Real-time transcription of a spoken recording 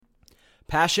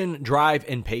Passion, drive,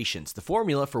 and patience. The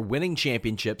formula for winning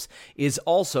championships is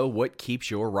also what keeps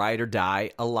your ride or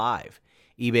die alive.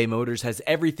 eBay Motors has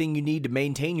everything you need to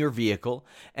maintain your vehicle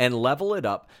and level it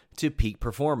up to peak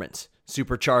performance.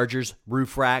 Superchargers,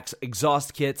 roof racks,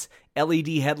 exhaust kits, LED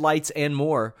headlights, and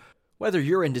more. Whether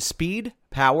you're into speed,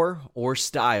 power, or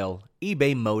style,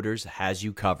 eBay Motors has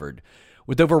you covered.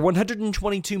 With over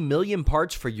 122 million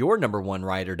parts for your number one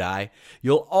ride or die,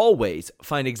 you'll always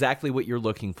find exactly what you're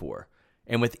looking for.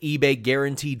 And with eBay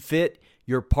Guaranteed Fit,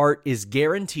 your part is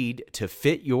guaranteed to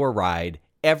fit your ride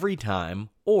every time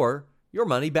or your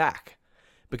money back.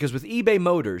 Because with eBay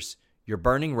Motors, you're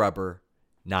burning rubber,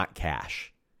 not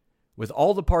cash. With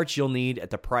all the parts you'll need at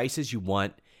the prices you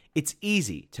want, it's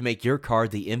easy to make your car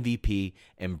the MVP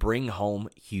and bring home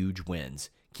huge wins.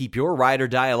 Keep your ride or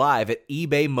die alive at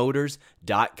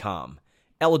ebaymotors.com.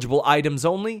 Eligible items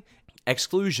only.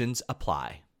 Exclusions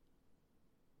apply.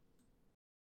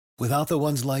 Without the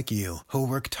ones like you, who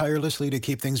work tirelessly to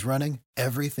keep things running,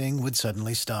 everything would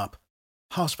suddenly stop.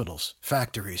 Hospitals,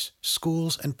 factories,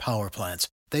 schools, and power plants,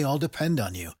 they all depend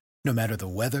on you. No matter the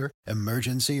weather,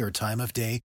 emergency, or time of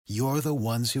day, you're the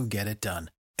ones who get it done.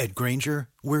 At Grainger,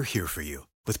 we're here for you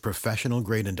with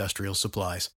professional-grade industrial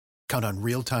supplies. Count on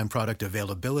real-time product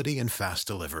availability and fast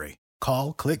delivery.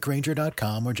 Call, click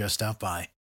Grainger.com, or just stop by.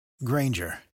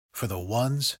 Grainger, for the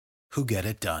ones who get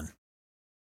it done.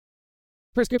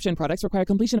 Prescription products require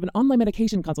completion of an online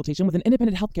medication consultation with an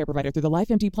independent healthcare provider through the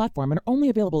LifeMD platform and are only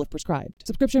available if prescribed.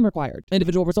 Subscription required.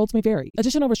 Individual results may vary.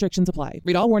 Additional restrictions apply.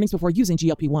 Read all warnings before using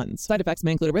GLP-1s. Side effects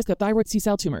may include a risk of thyroid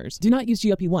C-cell tumors. Do not use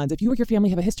GLP-1s if you or your family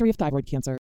have a history of thyroid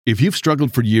cancer. If you've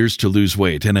struggled for years to lose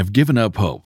weight and have given up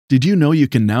hope, did you know you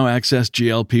can now access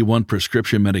GLP-1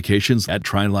 prescription medications at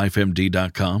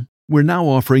TryLifeMD.com? We're now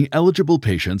offering eligible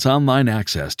patients online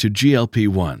access to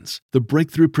GLP-1s, the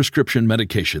breakthrough prescription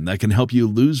medication that can help you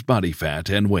lose body fat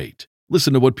and weight.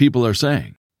 Listen to what people are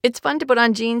saying. It's fun to put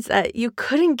on jeans that you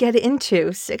couldn't get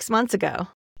into 6 months ago.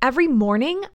 Every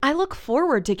morning, I look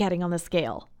forward to getting on the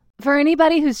scale. For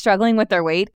anybody who's struggling with their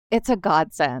weight, it's a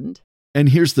godsend. And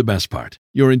here's the best part.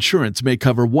 Your insurance may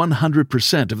cover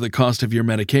 100% of the cost of your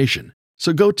medication.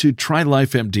 So go to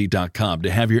TryLifeMD.com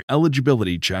to have your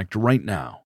eligibility checked right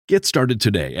now. Get started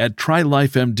today at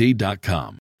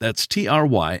TryLifeMD.com. That's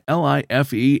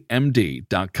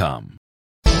TryLifeMD.com.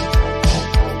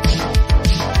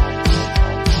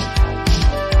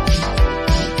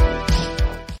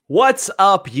 What's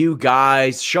up, you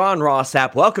guys? Sean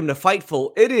Rossap. Welcome to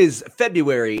Fightful. It is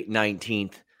February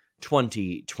 19th,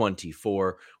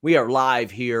 2024. We are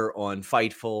live here on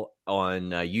Fightful on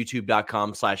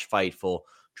YouTube.com/Fightful,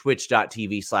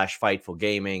 Twitch.tv/Fightful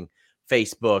Gaming,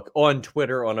 Facebook, on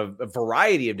Twitter, on a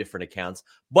variety of different accounts.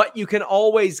 But you can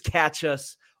always catch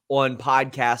us on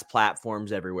podcast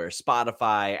platforms everywhere.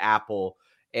 Spotify, Apple,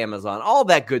 Amazon, all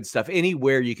that good stuff.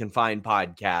 Anywhere you can find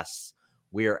podcasts,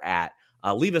 we're at.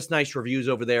 Leave us nice reviews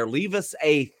over there. Leave us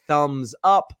a thumbs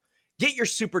up. Get your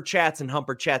super chats and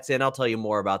humper chats in. I'll tell you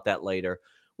more about that later.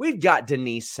 We've got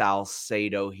Denise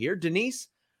Salcedo here. Denise,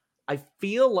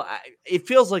 it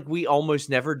feels like we almost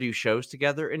never do shows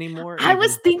together anymore. I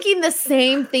was thinking the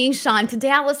same thing, Sean. Today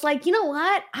I was like, you know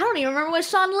what? I don't even remember what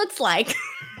Sean looks like.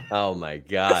 Oh my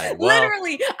God. Well,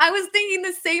 literally, I was thinking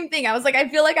the same thing. I was like, I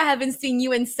feel like I haven't seen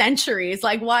you in centuries.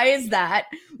 Like, why is that?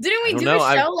 Didn't we do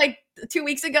a show like 2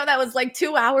 weeks ago that was like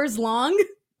 2 hours long?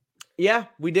 Yeah,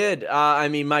 we did. I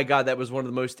mean, my God, that was one of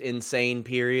the most insane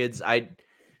periods. I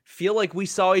feel like we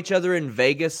saw each other in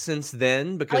Vegas since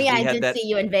then because I did see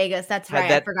you in Vegas. That's right.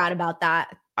 I forgot about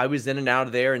that. I was in and out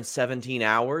of there in 17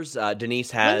 hours.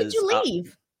 Denise has. When did you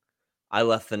leave? I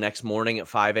left the next morning at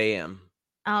 5 a.m.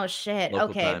 Oh, shit. Local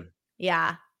Okay. time.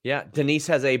 Yeah. Yeah. Denise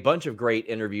has a bunch of great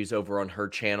interviews over on her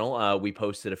channel. We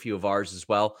posted a few of ours as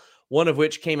well. One of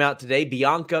which came out today.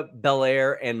 Bianca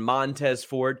Belair and Montez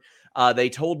Ford. They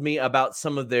told me about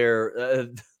some of their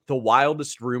the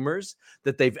wildest rumors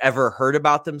that they've ever heard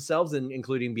about themselves,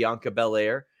 including Bianca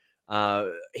Belair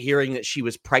hearing that she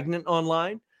was pregnant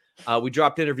online. We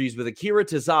dropped interviews with Akira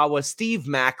Tozawa, Steve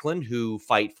Macklin, who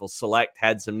Fightful Select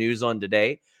had some news on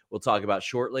today. We'll talk about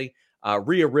shortly.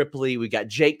 Rhea Ripley. We got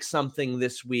Jake something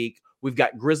this week. We've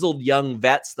got Grizzled Young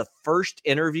Vets, the first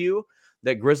interview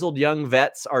that Grizzled Young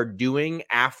Vets are doing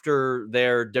after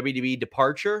their WWE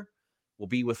departure will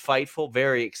be with Fightful.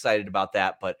 Very excited about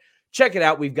that, but check it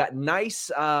out. We've got nice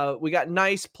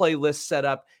playlists set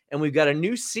up, and we've got a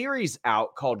new series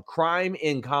out called Crime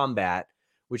in Combat,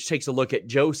 which takes a look at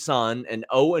Joe Sun, an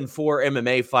 0-4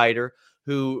 MMA fighter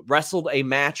who wrestled a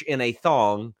match in a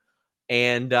thong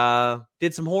and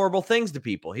did some horrible things to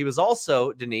people. He was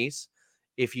also, Denise,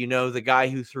 if you know the guy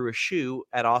who threw a shoe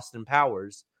at Austin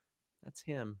Powers, That's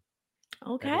him.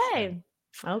 Okay.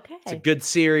 It's a good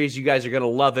series. You guys are going to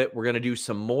love it. We're going to do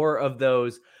some more of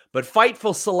those. But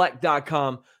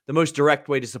FightfulSelect.com, the most direct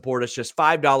way to support us, just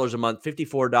 $5 a month,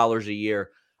 $54 a year.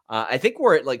 I think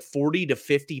we're at like 40 to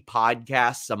 50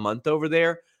 podcasts a month over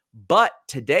there. But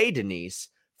today, Denise,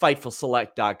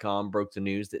 FightfulSelect.com broke the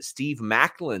news that Steve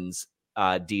Maclin's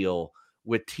deal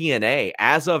with TNA,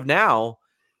 as of now,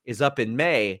 is up in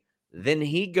May. Then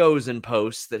he goes and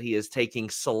posts that he is taking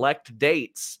select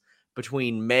dates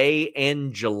between May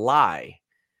and July.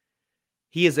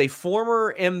 He is a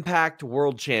former Impact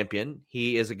World Champion.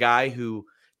 He is a guy who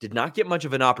did not get much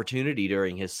of an opportunity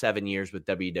during his 7 years with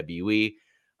WWE.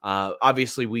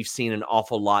 Obviously, we've seen an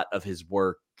awful lot of his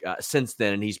work since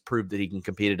then, and he's proved that he can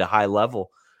compete at a high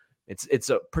level. It's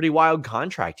a pretty wild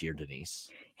contract here, Denise.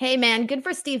 Hey, man, good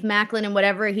for Steve Maclin and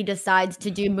whatever he decides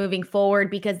to do moving forward,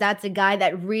 because that's a guy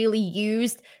that really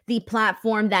used the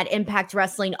platform that Impact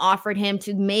Wrestling offered him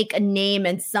to make a name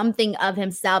and something of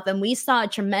himself. And we saw a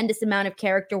tremendous amount of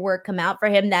character work come out for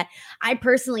him that I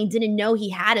personally didn't know he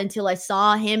had until I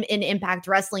saw him in Impact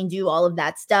Wrestling do all of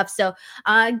that stuff. So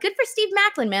good for Steve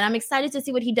Maclin, man. I'm excited to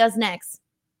see what he does next.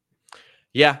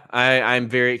 Yeah, I'm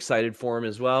very excited for him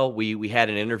as well. We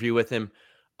had an interview with him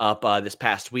up this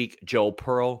past week, Joel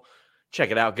Pearl.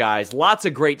 Check it out, guys. Lots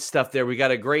of great stuff there. We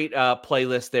got a great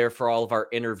playlist there for all of our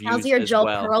interviews. How's your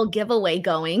Joel Pearl giveaway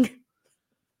going?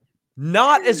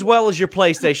 Not as well as your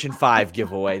PlayStation 5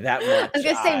 giveaway, that much. I was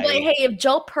going to say, but hey, if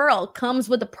Joel Pearl comes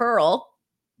with a pearl,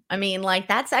 I mean, like,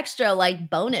 that's extra,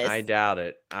 like, bonus. I doubt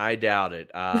it.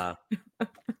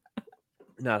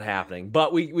 Not happening.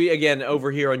 But we again,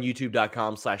 over here on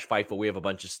youtube.com/Fightful, we have a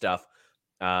bunch of stuff.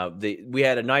 We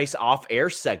had a nice off-air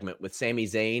segment with Sami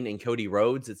Zayn and Cody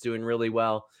Rhodes. It's doing really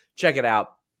well. Check it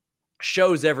out.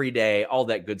 Shows every day, all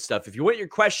that good stuff. If you want your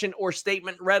question or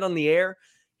statement read on the air,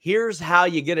 here's how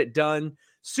you get it done.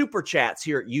 Super chats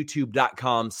here at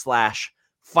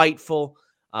youtube.com/Fightful.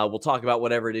 We'll talk about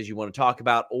whatever it is you want to talk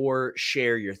about or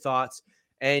share your thoughts.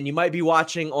 And you might be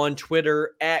watching on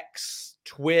Twitter, X,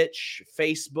 Twitch,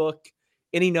 Facebook,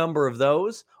 any number of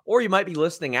those, or you might be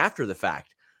listening after the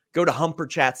fact. Go to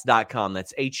humperchats.com.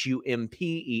 That's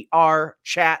HUMPER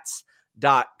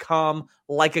chats.com,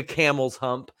 like a camel's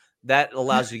hump. That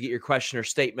allows you to get your question or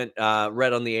statement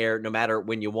read on the air no matter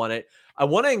when you want it. I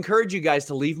want to encourage you guys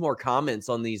to leave more comments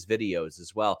on these videos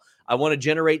as well. I want to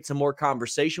generate some more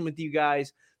conversation with you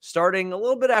guys. Starting a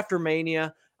little bit after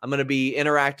Mania, I'm going to be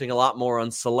interacting a lot more on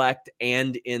Select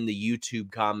and in the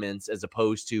YouTube comments as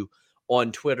opposed to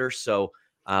on Twitter. So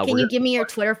can you give me your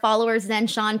Twitter followers then,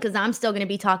 Sean? Because I'm still going to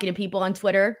be talking to people on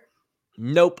Twitter.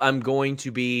 Nope. I'm going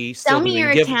to be. Tell me your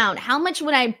account. How much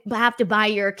would I have to buy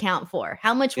your account for?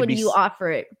 How much would you offer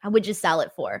it? How would you sell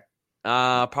it for?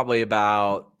 Probably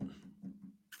about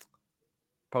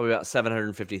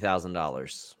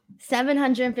 $750,000.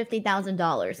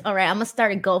 $750,000. All right, I'm gonna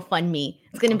start a GoFundMe.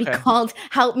 It's gonna be called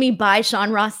 "Help Me Buy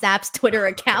Sean Ross Sapp's Twitter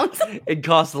Account." It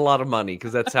costs a lot of money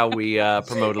because that's how we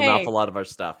promote an awful lot of our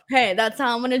stuff. Hey, that's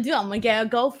how I'm gonna do. I'm gonna get a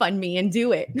GoFundMe and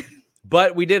do it.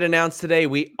 But we did announce today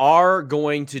we are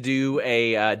going to do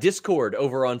a Discord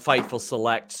over on Fightful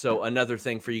Select. So another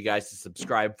thing for you guys to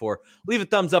subscribe for. Leave a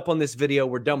thumbs up on this video.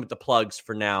 We're done with the plugs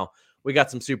for now. We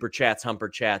got some super chats, humper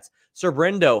chats. Sir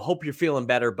Brendo, hope you're feeling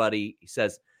better, buddy. He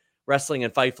says, wrestling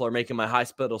and Fightful are making my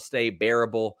hospital stay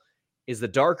bearable. Is the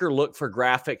darker look for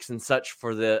graphics and such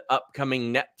for the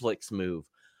upcoming Netflix move?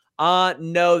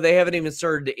 No, they haven't even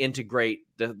started to integrate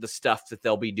the stuff that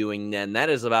they'll be doing then. That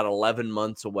is about 11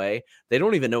 months away. They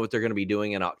don't even know what they're going to be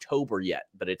doing in October yet,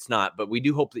 but it's not. But we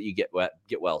do hope that you get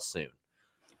well soon.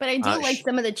 But I do like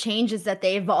some of the changes that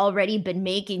they've already been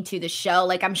making to the show.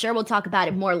 Like, I'm sure we'll talk about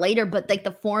it more later, but like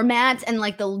the format and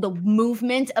like the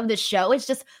movement of the show is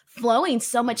just flowing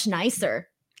so much nicer.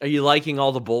 Are you liking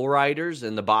all the bull riders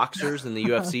and the boxers and the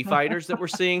UFC fighters that we're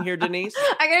seeing here, Denise?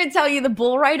 I got to tell you, the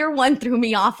bull rider one threw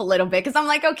me off a little bit because I'm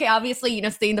like, okay, obviously,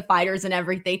 seeing the fighters and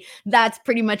everything, that's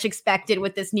pretty much expected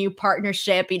with this new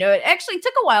partnership. It actually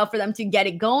took a while for them to get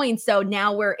it going. So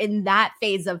now we're in that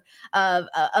phase of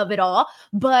it all.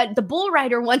 But the bull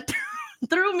rider one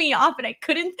threw me off and I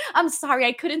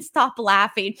couldn't stop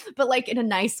laughing, but like in a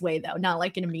nice way though, not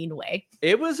like in a mean way.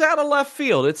 It was out of left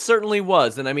field. It certainly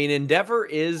was. And I mean, Endeavor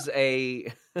is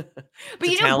a but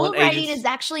bull riding is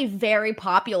actually very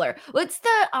popular. What's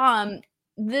the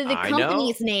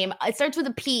company's name? It starts with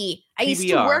a P. I used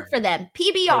to work for them.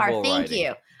 PBR. Thank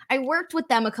you. I worked with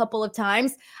them a couple of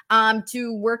times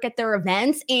to work at their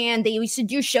events, and they used to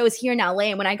do shows here in LA.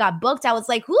 And when I got booked, I was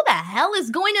like, who the hell is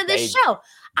going to this show?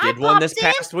 Did one this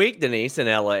past week, Denise, in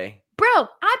LA. Bro,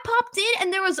 I popped in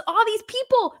and there was all these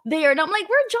people there. And I'm like,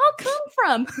 where'd y'all come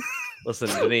from? Listen,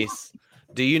 Denise,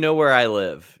 do you know where I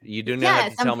live? You do not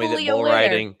have to tell me that bull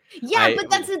riding. Yeah, but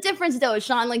that's the difference though,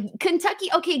 Sean. Like Kentucky,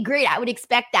 okay, great. I would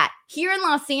expect that. Here in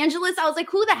Los Angeles, I was like,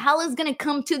 who the hell is going to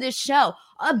come to this show?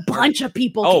 A bunch of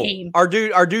people came. Our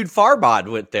dude Farbod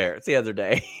went there the other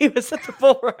day. He was at the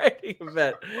bull riding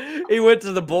event. He went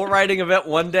to the bull riding event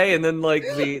one day, and then like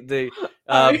the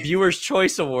Viewers'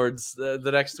 Choice Awards the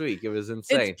next week. It was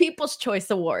insane. It's People's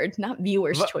Choice Award, not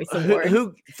Viewers' Choice Award.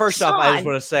 Who first off, I just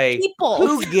want to say,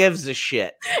 who gives a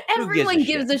shit? Everyone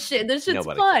gives a shit. This shit's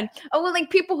fun. Oh, well,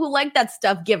 like people who like that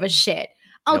stuff give a shit.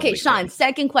 Okay, Nobody Sean, cares.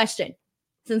 Second question.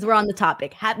 Since we're on the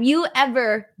topic, have you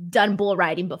ever done bull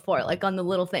riding before, like on the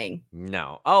little thing?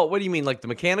 No. Oh, what do you mean, like the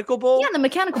mechanical bull? Yeah, the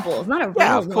mechanical bull. It's not a real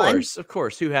Yeah, of one. course, of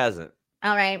course. Who hasn't?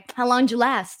 All right. How long did you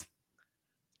last?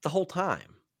 The whole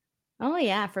time. Oh,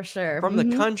 yeah, for sure. From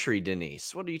the country,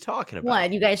 Denise. What are you talking about?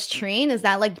 What, you guys train? Is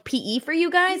that like PE for you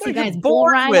guys? No, you guys you're bull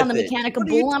born ride with on the it. mechanical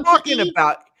What are you bull on talking PE?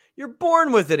 about? You're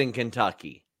born with it in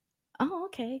Kentucky. Oh,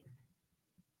 okay.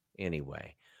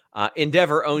 Anyway,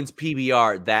 Endeavor owns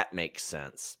PBR. That makes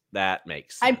sense. That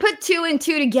makes sense. I put 2 and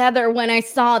 2 together when I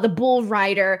saw the bull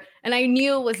rider, and I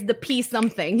knew it was the P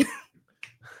something.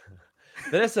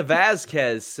 Vanessa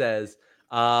Vasquez says,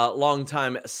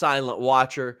 longtime silent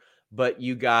watcher, but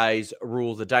you guys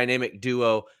rule, the dynamic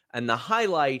duo, and the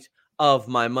highlight of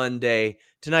my Monday.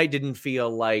 Tonight didn't feel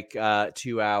like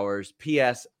 2 hours.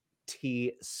 P.S.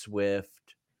 T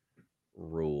Swift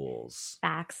rules.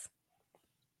 Facts.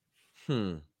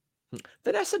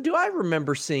 Vanessa, do I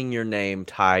remember seeing your name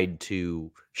tied to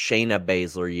Shayna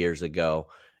Baszler years ago?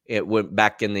 It went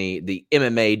back in the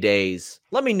MMA days.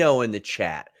 Let me know in the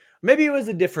chat. Maybe it was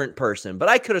a different person, but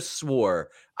I could have swore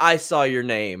I saw your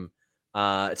name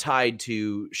tied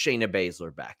to Shayna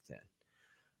Baszler back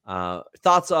then.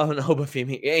 Thoughts on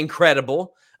Obafemi?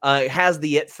 Incredible. Has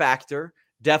the it factor.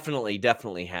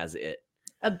 Definitely has it.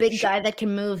 A big guy that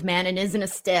can move, man, and isn't a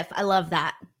stiff. I love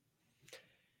that.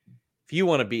 If you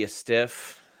want to be a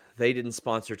stiff, they didn't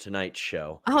sponsor tonight's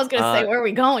show. I was going to say, where are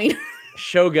we going?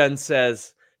 Shogun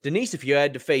says, Denise, if you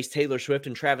had to face Taylor Swift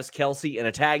and Travis Kelce in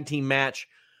a tag team match,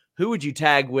 who would you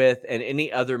tag with and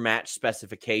any other match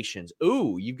specifications?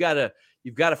 Ooh, you've got to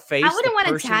face. I wouldn't want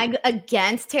to tag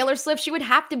against Taylor Swift. She would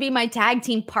have to be my tag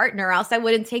team partner, else I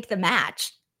wouldn't take the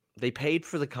match. They paid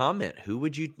for the comment. Who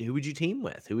would you team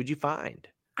with? Who would you find?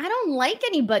 I don't like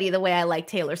anybody the way I like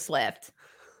Taylor Swift.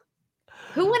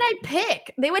 Who would I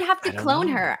pick? They would have to clone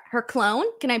her. Her clone?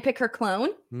 Can I pick her clone?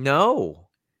 No.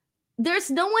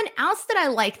 There's no one else that I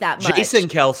like that much. Jason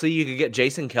Kelce. You could get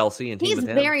Jason Kelce and team with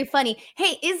him. He's very funny.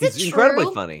 Hey, He's true?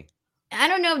 Incredibly funny. I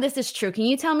don't know if this is true. Can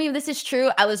you tell me if this is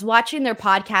true? I was watching their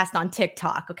podcast on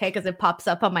TikTok, okay, because it pops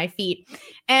up on my feed.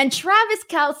 And Travis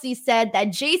Kelce said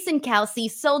that Jason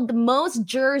Kelce sold the most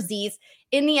jerseys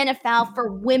in the NFL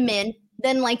for women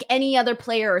than like any other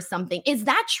player or something. Is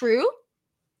that true?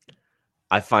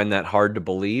 I find that hard to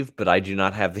believe, but I do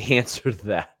not have the answer to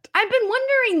that. I've been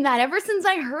wondering that ever since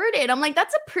I heard it. I'm like,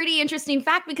 that's a pretty interesting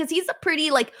fact because he's a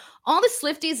pretty, like, all the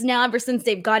Swifties now, ever since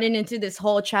they've gotten into this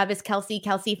whole Travis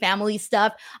Kelce family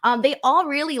stuff, they all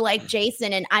really like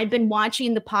Jason. And I've been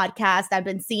watching the podcast. I've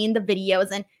been seeing the videos,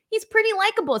 and he's pretty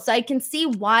likable. So I can see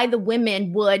why the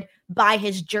women would buy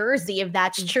his jersey if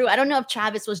that's true. I don't know if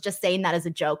Travis was just saying that as a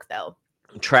joke, though.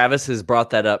 Travis has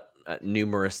brought that up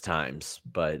numerous times,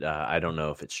 but I don't know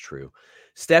if it's true.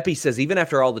 Steppy says, even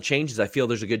after all the changes, I feel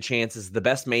there's a good chance it's the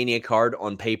best Mania card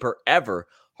on paper ever.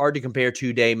 Hard to compare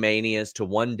 2-day Manias to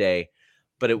 1 day,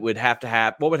 but it would have to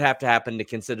happen. What would have to happen to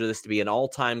consider this to be an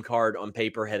all-time card on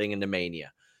paper heading into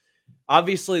Mania?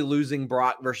 Obviously, losing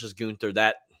Brock versus Gunther,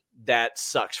 that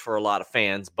sucks for a lot of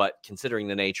fans, but considering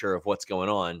the nature of what's going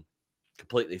on,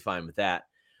 completely fine with that.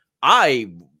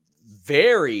 I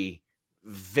very,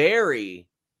 very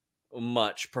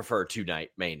much prefer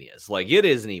 2-night Manias. Like, it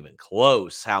isn't even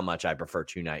close how much I prefer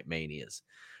 2-night Manias.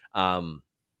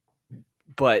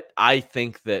 But I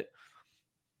think that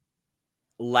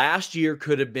last year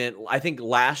could have been, I think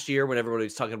last year when everybody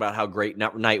was talking about how great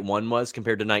night 1 was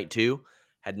compared to night 2,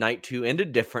 had night 2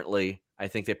 ended differently, I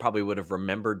think they probably would have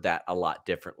remembered that a lot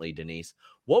differently, Denise.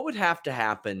 What would have to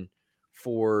happen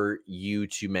for you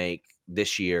to make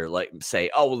this year, like, say,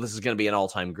 oh, well, this is going to be an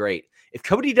all-time great? If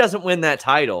Cody doesn't win that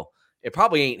title, it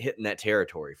probably ain't hitting that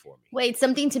territory for me. Wait,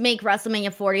 something to make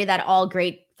WrestleMania 40 that all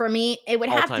great for me? It would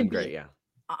have to be great, yeah.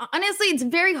 Honestly, it's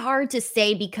very hard to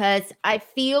say because I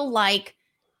feel like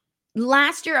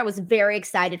last year I was very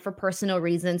excited for personal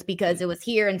reasons because it was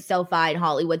here in SoFi in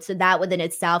Hollywood. So that within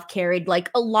itself carried like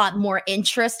a lot more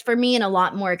interest for me and a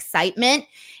lot more excitement.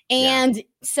 And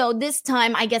so this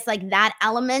time, I guess like that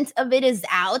element of it is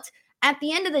out. at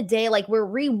the end of the day, like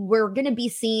we're going to be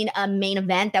seeing a main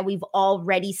event that we've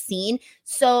already seen.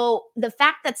 So the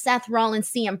fact that Seth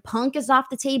Rollins CM Punk is off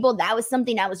the table, that was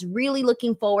something I was really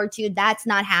looking forward to. That's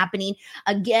not happening.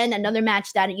 Again, another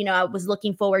match that, I was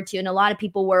looking forward to, and a lot of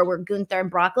people were Gunther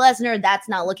and Brock Lesnar. That's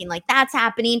not looking like that's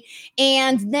happening.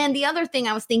 And then the other thing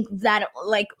I was thinking that,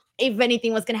 like, if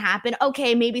anything was going to happen,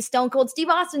 okay, maybe Stone Cold Steve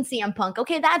Austin, CM Punk.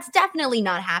 Okay, that's definitely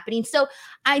not happening. So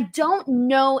I don't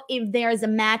know if there's a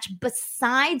match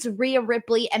besides Rhea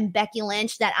Ripley and Becky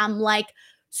Lynch that I'm like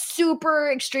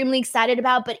super extremely excited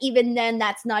about. But even then,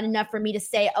 that's not enough for me to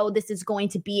say, oh, this is going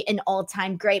to be an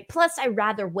all-time great. Plus, I'd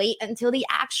rather wait until the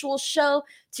actual show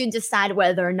to decide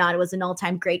whether or not it was an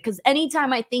all-time great. Because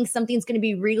anytime I think something's going to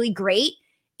be really great,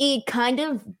 it kind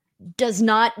of does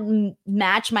not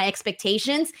match my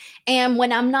expectations. And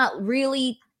when I'm not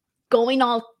really going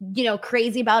all,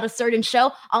 crazy about a certain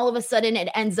show, all of a sudden it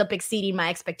ends up exceeding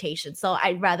my expectations. So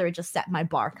I'd rather just set my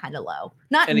bar kind of low.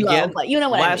 Not and low, again, but you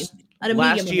know what I mean.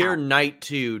 Last year, night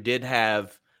 2 did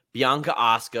have Bianca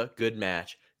Asuka, good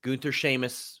match. Gunther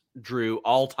Sheamus Drew,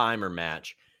 all-timer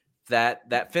match.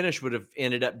 That finish would have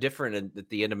ended up different at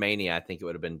the end of Mania. I think it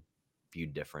would have been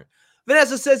viewed different.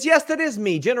 Vanessa says, yes, that is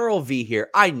me, General V here.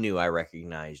 I knew I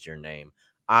recognized your name.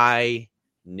 I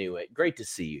knew it. Great to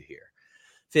see you here.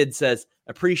 Fid says,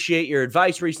 appreciate your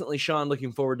advice recently, Sean.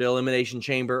 Looking forward to Elimination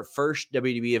Chamber. First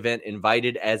WWE event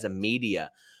invited as a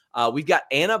media. We've got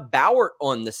Anna Bauer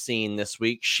on the scene this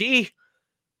week. She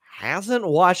hasn't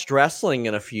watched wrestling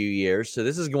in a few years, so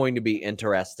this is going to be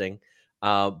interesting.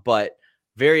 But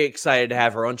very excited to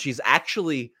have her on. She's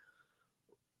actually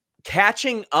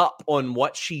catching up on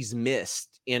what she's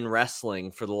missed in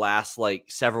wrestling for the last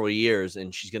several years,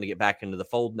 and she's going to get back into the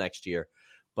fold next year.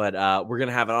 But we're going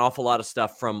to have an awful lot of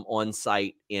stuff from on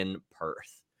site in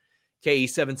Perth.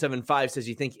 KE775 says,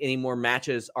 you think any more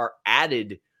matches are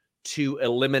added to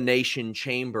Elimination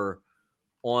Chamber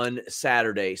on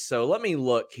Saturday? So let me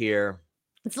look here.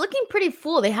 It's looking pretty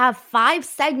full. They have 5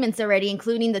 segments already,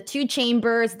 including the 2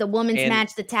 chambers, the women's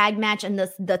match, the tag match, and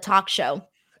the talk show.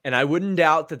 And I wouldn't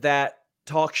doubt that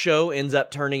talk show ends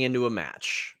up turning into a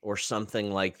match or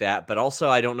something like that. But also,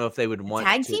 I don't know if they would want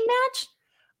tag team match.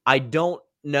 I don't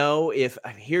know if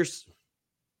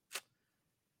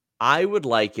I would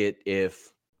like it if.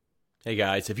 Hey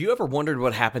guys, have you ever wondered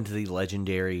what happened to the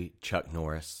legendary Chuck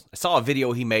Norris? I saw a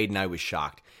video he made and I was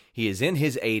shocked. He is in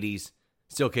his 80s,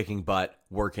 still kicking butt,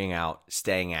 working out,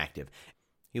 staying active.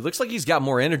 He looks like he's got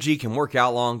more energy, can work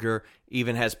out longer,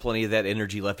 even has plenty of that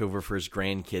energy left over for his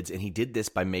grandkids, and he did this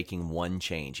by making one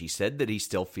change. He said that he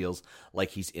still feels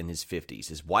like he's in his 50s.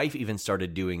 His wife even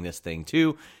started doing this thing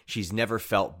too. She's never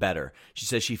felt better. She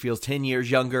says she feels 10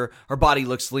 years younger, her body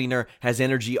looks leaner, has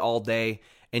energy all day,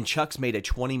 and Chuck's made a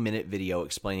 20-minute video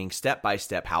explaining step by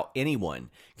step how anyone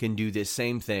can do this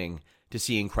same thing to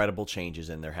see incredible changes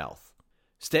in their health.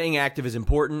 Staying active is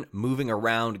important. Moving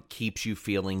around keeps you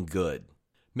feeling good.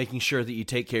 Making sure that you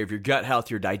take care of your gut health,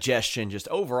 your digestion, just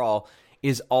overall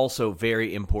is also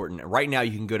very important. Right now,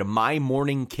 you can go to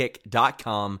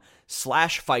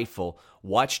mymorningkick.com/Fightful.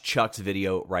 Watch Chuck's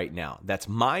video right now. That's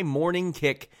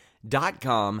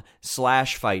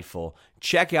mymorningkick.com/Fightful.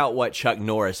 Check out what Chuck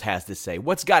Norris has to say.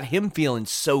 What's got him feeling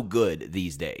so good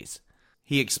these days?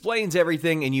 He explains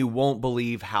everything, and you won't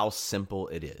believe how simple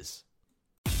it is.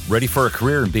 Ready for a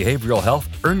career in behavioral health?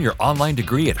 Earn your online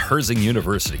degree at Herzing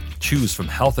University. Choose from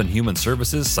health and human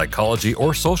services, psychology,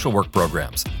 or social work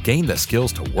programs. Gain the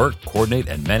skills to work, coordinate,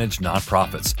 and manage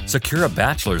nonprofits. Secure a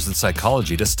bachelor's in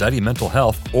psychology to study mental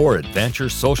health, or advance your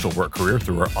social work career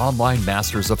through our online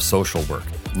Masters of Social Work.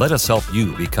 Let us help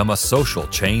you become a social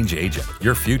change agent.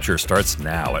 Your future starts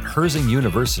now at Herzing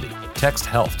University. Text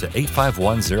HEALTH to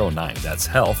 85109. That's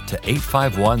HEALTH to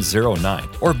 85109.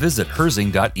 Or visit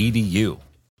herzing.edu.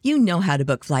 You know how to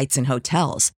book flights and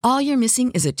hotels. All you're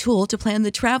missing is a tool to plan the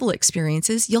travel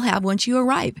experiences you'll have once you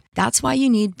arrive. That's why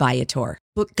you need Viator.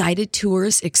 Book guided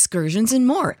tours, excursions, and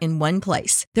more in one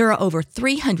place. There are over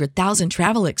 300,000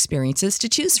 travel experiences to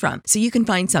choose from, so you can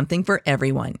find something for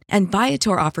everyone. And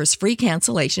Viator offers free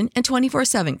cancellation and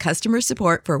 24/7 customer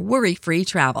support for worry-free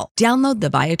travel. Download the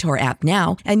Viator app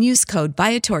now and use code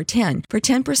Viator10 for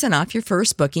 10% off your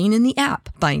first booking in the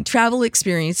app. Find travel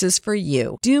experiences for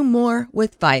you. Do more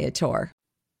with Viator.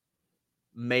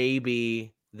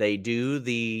 Maybe they do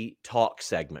the talk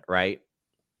segment, right?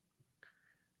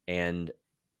 And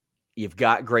you've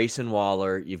got Grayson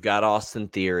Waller, you've got Austin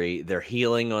Theory, they're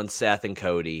healing on Seth and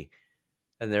Cody,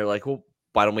 and they're like, well,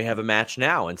 why don't we have a match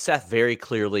now? And Seth very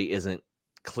clearly isn't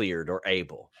cleared or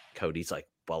able. Cody's like,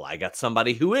 well, I got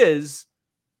somebody who is,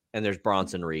 and there's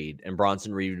Bronson Reed, and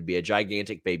Bronson Reed would be a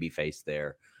gigantic babyface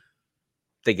there.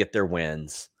 they get their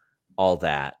wins, all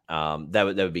that. That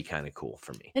would be kind of cool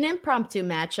for me. An impromptu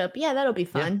matchup. Yeah, that'll be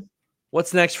fun. Yeah.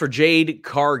 What's next for Jade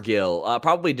Cargill?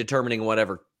 Probably determining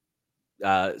whatever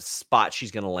spot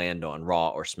she's going to land on, Raw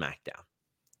or SmackDown.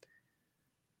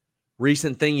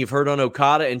 Recent thing you've heard on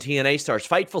Okada and TNA stars.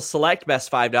 Fightful Select,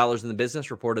 best $5 in the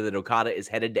business, reported that Okada is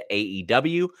headed to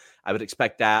AEW. I would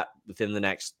expect that within the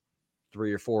next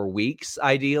 3 or 4 weeks,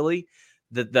 ideally.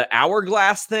 The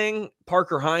Hourglass thing,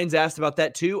 Parker Hines asked about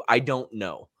that too. I don't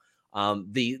know.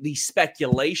 The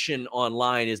speculation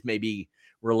online is maybe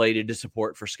related to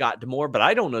support for Scott D'Amore, but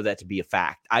I don't know that to be a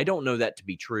fact. I don't know that to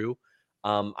be true.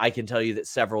 I can tell you that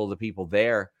several of the people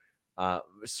there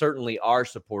certainly are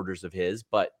supporters of his,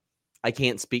 but I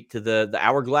can't speak to the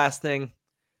Hourglass thing.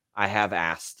 I have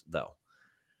asked, though.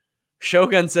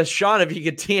 Shogun says, Sean, if you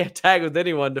could tag with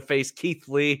anyone to face Keith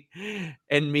Lee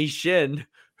and Mi Shin,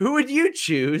 who would you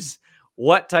choose?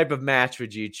 What type of match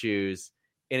would you choose?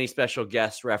 Any special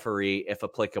guest referee, if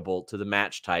applicable, to the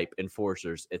match type,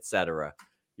 enforcers, etc.?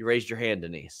 You raised your hand,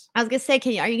 Denise. I was going to say,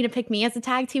 are you going to pick me as a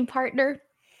tag team partner?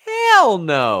 Hell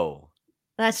no.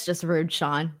 That's just rude,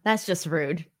 Sean. That's just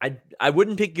rude. I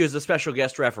wouldn't pick you as a special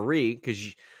guest referee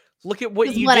because look at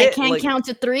what you did. I can't count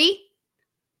to 3?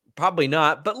 Probably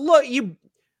not. But look,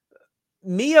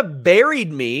 Mia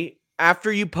buried me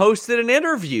after you posted an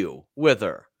interview with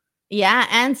her. Yeah,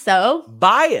 and so?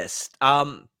 Biased.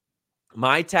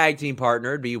 My tag team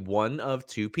partner would be one of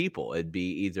 2 people. It'd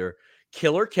be either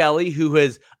Killer Kelly, who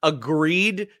has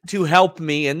agreed to help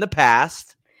me in the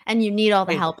past. And you need all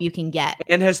the help you can get.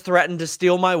 And has threatened to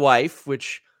steal my wife,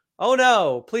 which, oh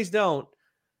no, please don't.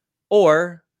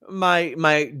 Or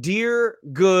my dear,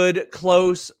 good,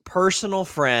 close, personal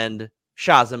friend,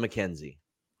 Shaza McKenzie.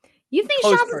 You think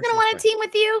Shaza's going to want to team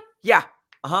with you? Yeah.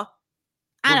 Uh-huh.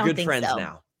 I don't good think friends so.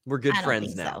 now. We're good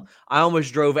friends now. So. I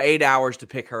almost drove 8 hours to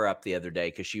pick her up the other day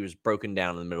because she was broken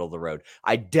down in the middle of the road.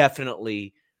 I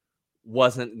definitely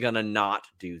wasn't going to not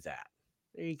do that.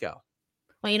 There you go.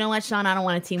 Well, you know what, Sean? I don't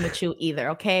want to team with you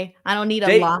either, okay? I don't need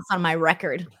a loss on my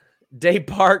record. Dave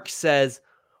Park says,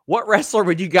 what wrestler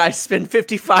would you guys spend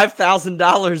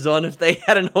 $55,000 on if they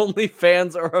had an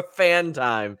OnlyFans or a fan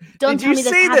time? Don't tell me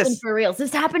this happened for reals.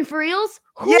 This happened for reals?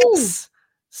 Who? Yes.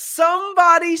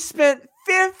 Somebody spent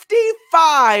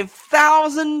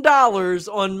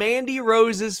 $55,000 on Mandy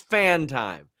Rose's fan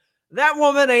time. That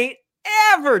woman ain't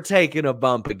ever taken a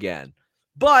bump again.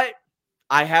 But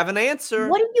I have an answer.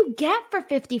 What do you get for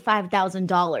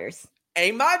 $55,000?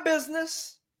 Ain't my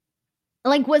business.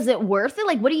 Like, was it worth it?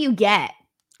 Like, what do you get?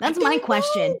 That's my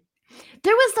question.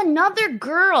 There was another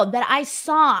girl that I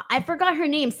saw. I forgot her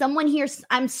name. Someone here,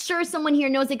 I'm sure someone here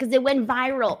knows it because it went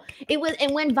viral. It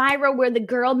went viral where the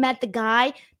girl met the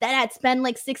guy that had spent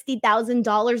like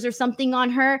 $60,000 or something on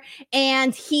her.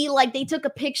 And they took a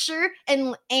picture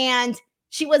and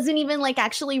she wasn't even like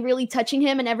actually really touching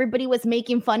him. And everybody was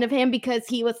making fun of him because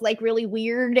he was like really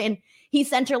weird. And he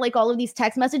sent her like all of these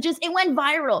text messages. It went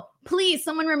viral. Please,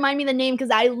 someone remind me the name because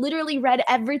I literally read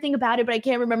everything about it, but I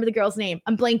can't remember the girl's name.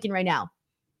 I'm blanking right now.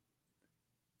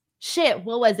 Shit,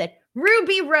 what was it?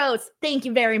 Ruby Rose. Thank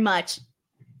you very much.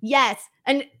 Yes.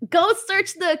 And go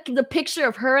search the picture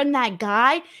of her and that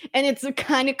guy, and it's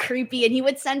kind of creepy. And he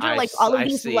would send her all of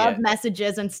these love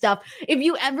messages and stuff. If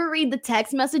you ever read the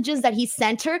text messages that he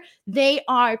sent her, they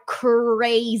are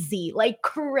crazy, like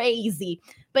crazy.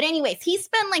 But anyways, he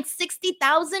spent like $60,000,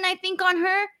 I think, on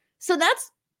her. So that's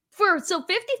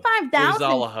 $55,000. It was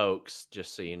all a hoax,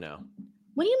 just so you know.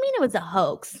 What do you mean it was a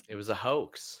hoax? It was a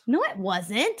hoax. No, it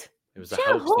wasn't. It was she a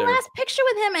had hoax. A whole ass picture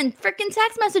with him and freaking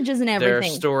text messages and everything. There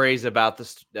are stories about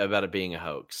it being a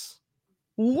hoax.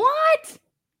 What?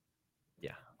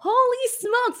 Yeah. Holy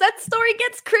smokes! That story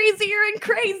gets crazier and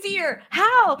crazier.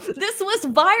 How? This was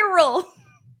viral.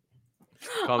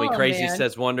 Call me crazy. Man.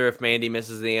 Says, wonder if Mandy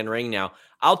misses the in-ring now.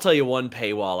 I'll tell you one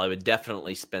paywall I would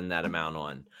definitely spend that amount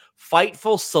on.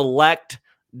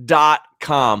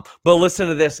 FightfulSelect.com. But listen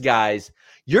to this, guys.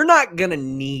 You're not going to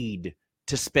need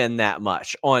to spend that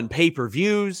much on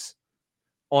pay-per-views,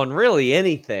 on really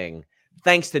anything,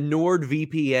 thanks to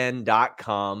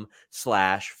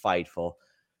NordVPN.com/Fightful.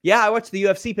 Yeah, I watched the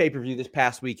UFC pay-per-view this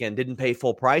past weekend. Didn't pay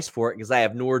full price for it because I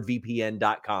have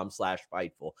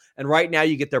NordVPN.com/Fightful. And right now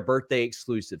you get their birthday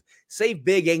exclusive. Save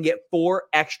big and get 4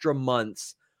 extra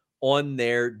months on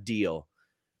their deal.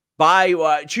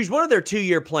 Choose one of their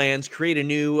 2-year plans. Create a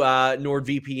new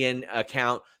NordVPN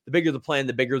account. The bigger the plan,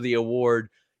 the bigger the award.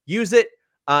 Use it.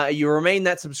 You remain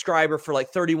that subscriber for like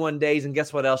 31 days. And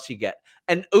guess what else you get?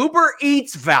 An Uber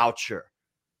Eats voucher.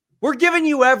 We're giving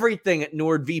you everything at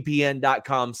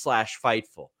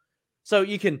NordVPN.com/Fightful. So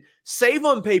you can save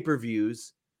on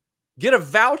pay-per-views, get a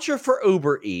voucher for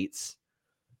Uber Eats,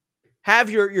 have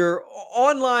your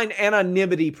online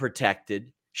anonymity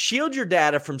protected, shield your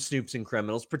data from snoops and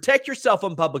criminals, protect yourself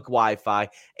on public Wi-Fi,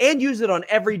 and use it on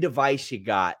every device you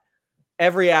got,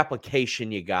 every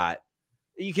application you got.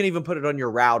 You can even put it on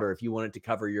your router if you want it to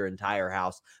cover your entire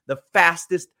house. The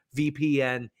fastest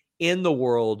VPN in the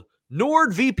world,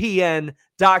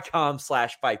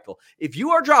 NordVPN.com/Fightful. If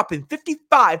you are dropping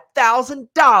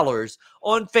 $55,000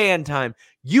 on fan time,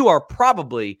 you are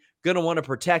probably going to want to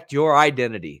protect your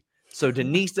identity so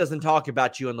Denise doesn't talk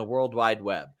about you on the World Wide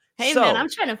Web. Hey, man, I'm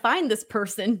trying to find this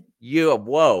person. You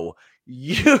can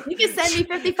send me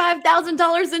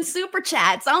 $55,000 in super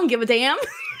chats. I don't give a damn.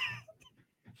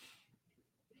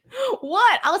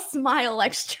 What? I'll smile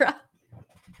extra.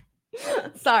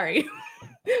 Sorry.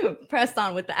 Pressed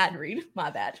on with the ad read. My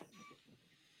bad.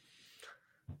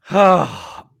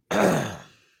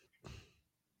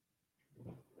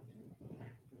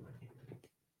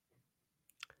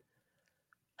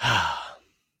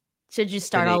 Should you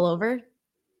start all over?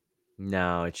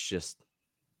 No, it's just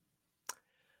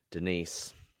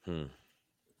Denise.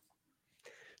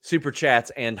 Super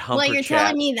chats and humper Well, you're chats.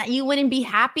 telling me that you wouldn't be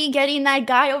happy getting that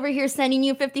guy over here sending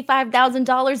you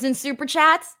 $55,000 in super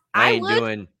chats? I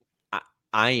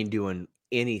ain't doing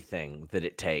anything that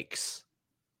it takes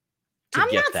to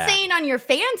I'm get not that. saying on your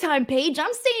fan time page.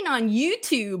 I'm saying on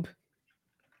YouTube.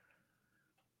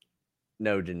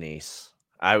 No, Denise.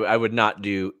 I would not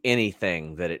do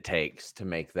anything that it takes to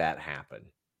make that happen.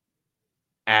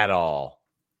 At all,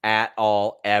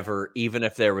 ever, even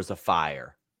if there was a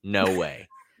fire. No way.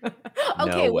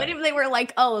 Okay, what if they were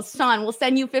like, oh, Sean, we'll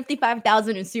send you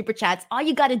 $55,000 in super chats. All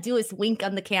you got to do is wink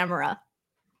on the camera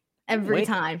every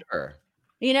time. Sure.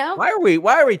 You know? Why are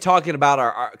we talking about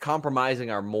our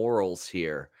compromising our morals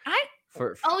here?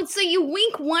 So you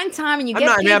wink one time and you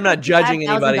I'm not judging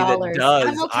anybody that does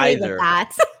I'm okay either. with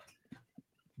that.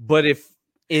 But if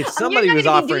somebody you're not was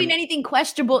gonna be offering doing anything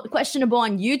questionable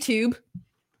on YouTube.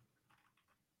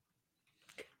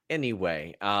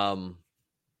 Anyway,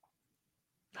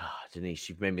 Denise,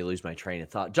 you've made me lose my train of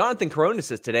thought. Jonathan Corona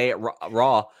says today at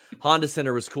Raw, Honda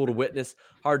Center was cool to witness.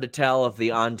 Hard to tell if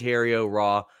the Ontario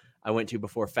Raw I went to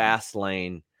before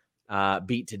Fastlane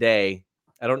beat today.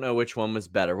 I don't know which one was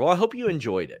better. Well, I hope you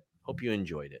enjoyed it.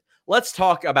 Let's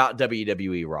talk about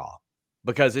WWE Raw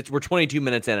because we're 22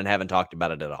 minutes in and haven't talked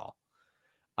about it at all.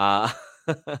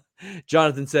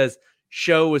 Jonathan says,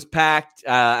 show was packed.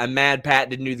 I'm mad Pat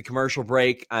didn't do the commercial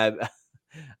break. I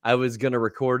was going to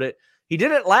record it. He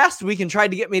did it last week and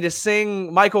tried to get me to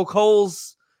sing Michael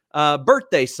Cole's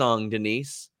birthday song,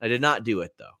 Denise. I did not do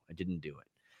it, though. I didn't do it.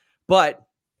 But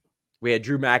we had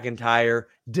Drew McIntyre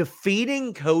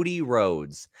defeating Cody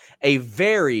Rhodes, a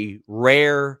very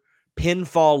rare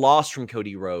pinfall loss from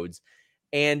Cody Rhodes.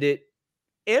 And it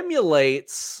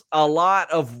emulates a lot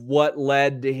of what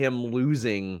led to him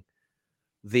losing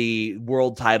the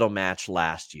world title match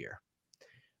last year.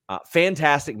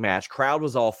 Fantastic match. Crowd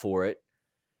was all for it.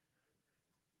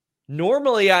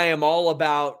 Normally, I am all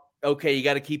about, okay, you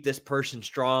got to keep this person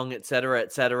strong, et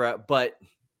cetera, but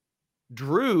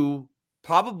Drew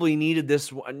probably needed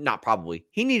this. Not probably.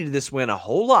 He needed this win a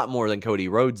whole lot more than Cody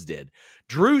Rhodes did.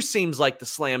 Drew seems like the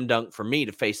slam dunk for me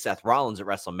to face Seth Rollins at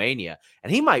WrestleMania,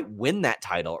 and he might win that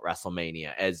title at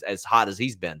WrestleMania as hot as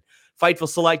he's been.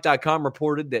 FightfulSelect.com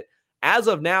reported that as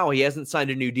of now, he hasn't signed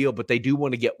a new deal, but they do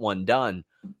want to get one done.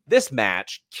 This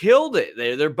match killed it.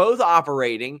 They're both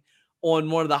operating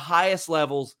on one of the highest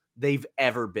levels they've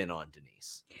ever been on,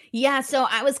 Denise. Yeah, so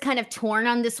I was kind of torn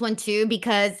on this one too,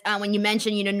 because when you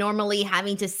mentioned, normally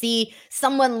having to see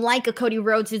someone like a Cody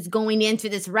Rhodes who's going into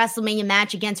this WrestleMania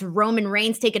match against Roman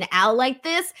Reigns take an L like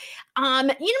this,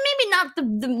 maybe not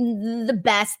the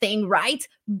best thing, right?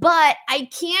 But I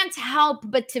can't help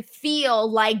but to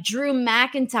feel like Drew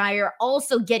McIntyre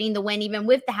also getting the win, even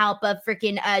with the help of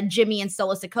freaking Jimmy and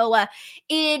Solo Sikoa.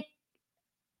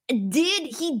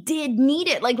 He did need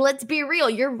it. Like, let's be real.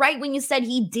 You're right when you said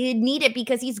he did need it,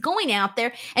 because he's going out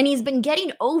there and he's been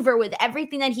getting over with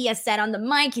everything that he has said on the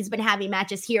mic. He's been having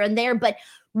matches here and there, but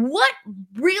what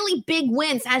really big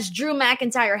wins has Drew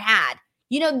McIntyre had?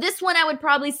 This one I would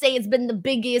probably say has been the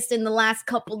biggest in the last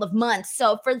couple of months.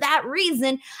 So for that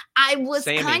reason, I was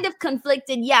kind of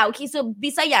conflicted. Yeah. Okay. So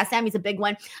Sammy's a big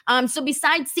one. So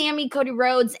besides Sammy, Cody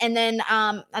Rhodes, and then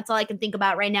that's all I can think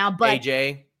about right now. But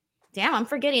AJ. Damn, I'm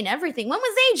forgetting everything. When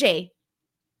was AJ?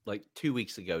 Like 2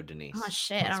 weeks ago, Denise. Oh,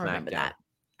 shit. I don't remember that.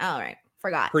 All right.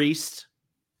 Forgot. Priest.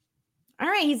 All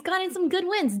right. He's gotten some good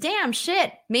wins. Damn,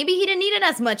 shit. Maybe he didn't need it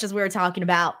as much as we were talking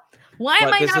about. Why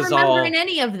am I not remembering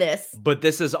any of this? But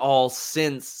this is all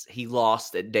since he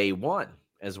lost at day one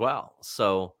as well.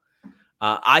 So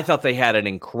I thought they had an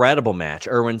incredible match.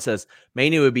 Erwin says,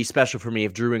 Mania would be special for me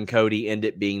if Drew and Cody end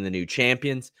up being the new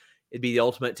champions. It'd be the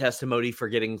ultimate testimony for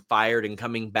getting fired and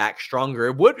coming back stronger.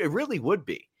 It really would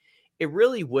be. It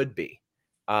really would be.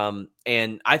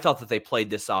 And I thought that they played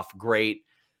this off great.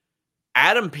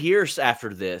 Adam Pearce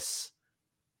after this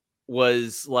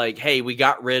was like, hey, we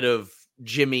got rid of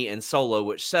Jimmy and Solo,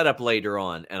 which set up later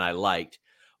on, and I liked.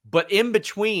 But in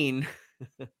between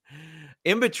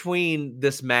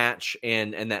this match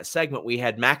and that segment, we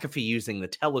had McAfee using the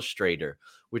telestrator,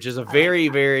 which is a very,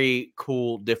 very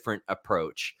cool, different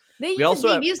approach. They've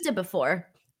used it before.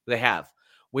 They have.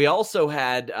 We also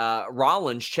had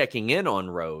Rollins checking in on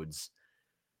Rhodes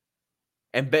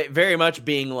and very much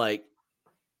being like,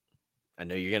 I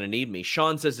know you're going to need me.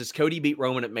 Sean says, does Cody beat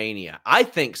Roman at Mania? I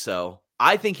think so.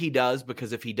 I think he does,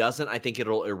 because if he doesn't, I think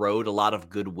it'll erode a lot of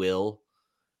goodwill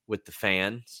with the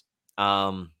fans.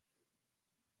 After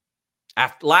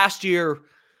last year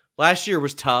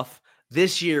was tough.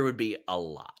 This year would be a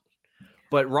lot.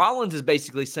 But Rollins is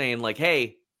basically saying like,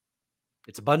 hey,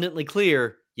 it's abundantly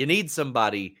clear you need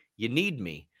somebody. You need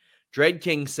me. Dread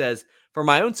King says, for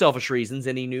my own selfish reasons,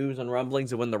 any news on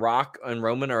rumblings of when The Rock and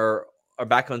Roman are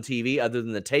back on TV other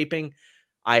than the taping,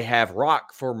 I have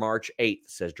Rock for March 8th,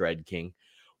 says Dread King.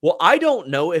 Well, I don't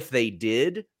know if they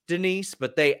did, Denise,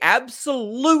 but they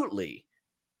absolutely,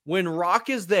 when Rock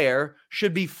is there,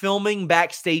 should be filming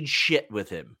backstage shit with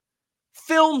him.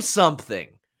 Film something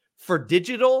for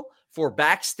digital, for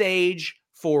backstage,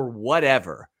 for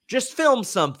whatever. Just film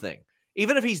something.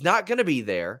 Even if he's not going to be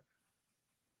there,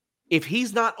 if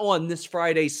he's not on this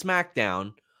Friday's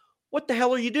SmackDown, what the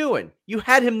hell are you doing? You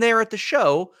had him there at the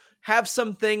show. Have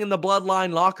something in the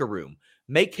Bloodline locker room.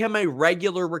 Make him a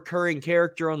regular recurring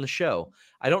character on the show.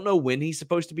 I don't know when he's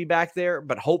supposed to be back there,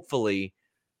 but hopefully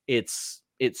it's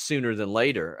sooner than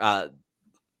later.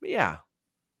 Yeah.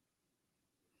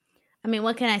 I mean,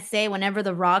 what can I say? Whenever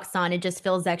The Rock's on, it just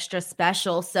feels extra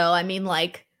special. So, I mean,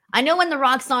 like, I know when The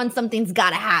Rock's on, something's got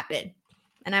to happen.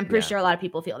 And I'm pretty sure a lot of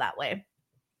people feel that way.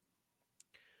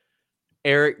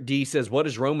 Eric D says, what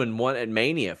does Roman want at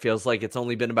Mania? Feels like it's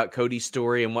only been about Cody's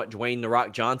story and what Dwayne The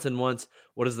Rock Johnson wants.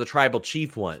 What does the Tribal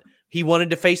Chief want? He wanted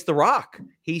to face The Rock.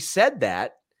 He said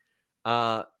that.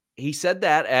 He said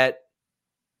that at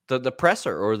the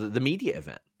presser or the media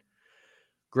event.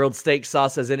 Grilled Steak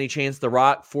Sauce says, any chance The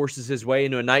Rock forces his way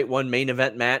into a night one main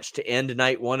event match to end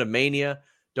night one of Mania?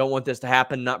 Don't want this to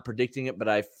happen, not predicting it, but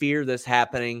I fear this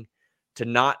happening to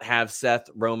not have Seth,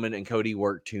 Roman, and Cody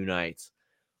work 2 nights.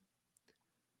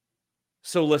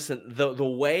 So listen, the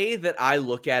way that I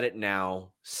look at it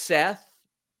now, Seth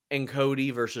and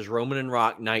Cody versus Roman and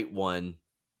Rock night one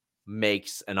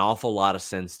makes an awful lot of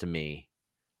sense to me.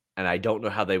 And I don't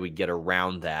know how they would get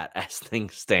around that as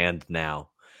things stand now.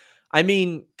 I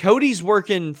mean, Cody's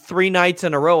working 3 nights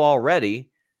in a row already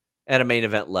at a main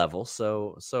event level.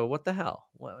 So what the hell?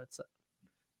 Well, it's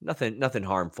nothing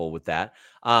harmful with that.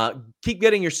 Keep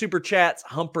getting your super chats,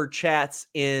 humper chats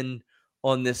in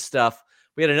on this stuff.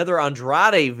 We had another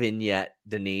Andrade vignette,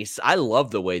 Denise. I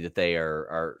love the way that they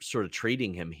are sort of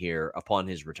treating him here upon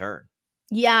his return.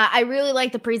 Yeah, I really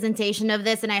like the presentation of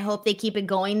this, and I hope they keep it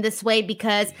going this way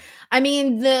because, I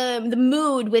mean, the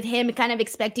mood with him kind of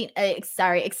explaining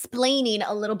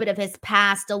a little bit of his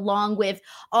past along with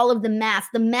all of the masks.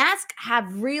 The masks have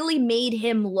really made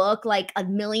him look like a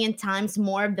million times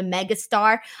more of the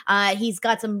megastar. He's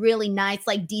got some really nice,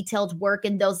 like, detailed work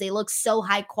in those. They look so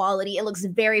high quality. It looks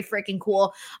very freaking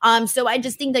cool. So I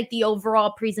just think, like, the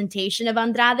overall presentation of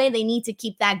Andrade, they need to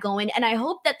keep that going, and I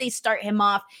hope that they start him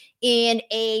off in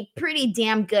a pretty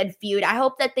damn good feud. I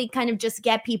hope that they kind of just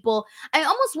get people. I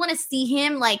almost want to see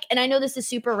him like, and I know this is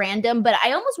super random, but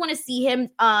I almost want to see him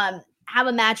have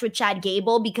a match with Chad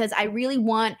Gable because I really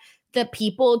want the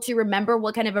people to remember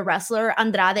what kind of a wrestler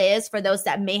Andrade is for those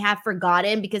that may have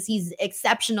forgotten because he's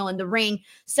exceptional in the ring.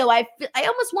 So I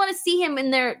almost want to see him in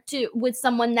there with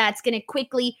someone that's going to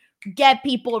quickly get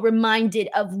people reminded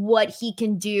of what he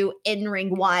can do in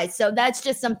ring wise. So that's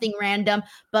just something random,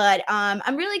 but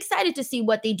I'm really excited to see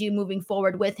what they do moving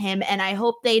forward with him. And I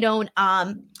hope they don't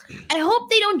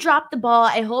drop the ball.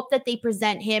 I hope that they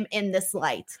present him in this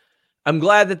light. I'm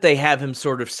glad that they have him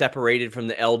sort of separated from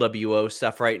the LWO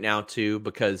stuff right now too,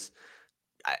 because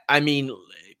I mean,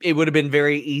 it would have been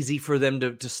very easy for them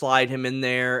to slide him in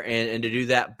there and to do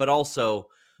that. But also,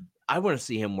 I want to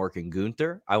see him working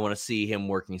Gunther. I want to see him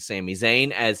working Sami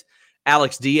Zayn. As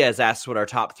Alex Diaz asks what our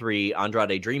top 3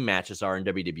 Andrade Dream matches are in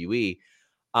WWE,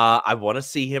 I want to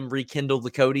see him rekindle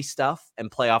the Cody stuff and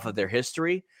play off of their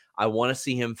history. I want to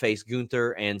see him face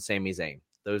Gunther and Sami Zayn.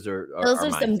 Those are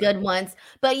some mine. good ones.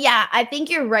 But yeah, I think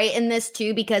you're right in this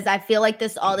too, because I feel like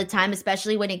this all the time,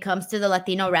 especially when it comes to the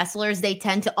Latino wrestlers. They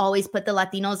tend to always put the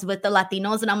Latinos with the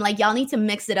Latinos. And I'm like, y'all need to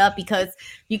mix it up because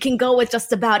you can go with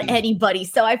just about anybody.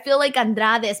 So I feel like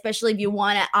Andrade, especially if you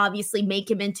want to obviously make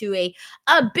him into a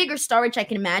bigger star, which I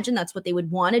can imagine that's what they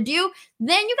would want to do,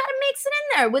 then you got to mix it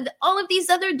in there with all of these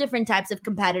other different types of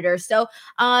competitors. So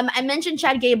I mentioned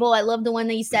Chad Gable. I love the one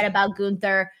that you said about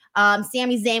Gunther.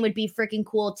 Sami Zayn would be freaking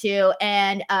cool too,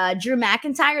 and Drew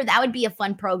McIntyre, that would be a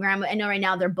fun program. I know right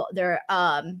now they're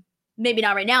maybe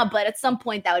not right now, but at some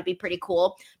point that would be pretty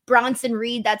cool. Bronson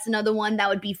Reed, that's another one that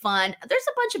would be fun. There's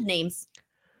a bunch of names.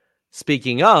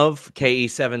 Speaking of,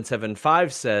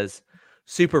 KE775 says,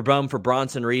 super bum for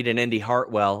Bronson Reed and Indy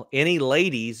Hartwell. Any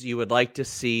ladies you would like to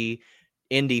see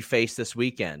Indy face this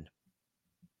weekend?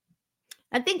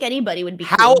 I think anybody would be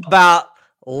How cool. about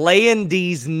laying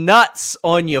these nuts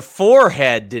on your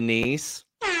forehead, Denise?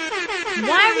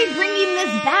 Why are we bringing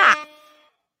this back?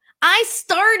 I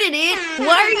started it.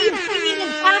 Why are you bringing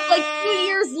it back like 2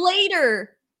 years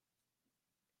later?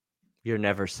 You're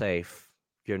never safe.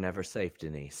 You're never safe,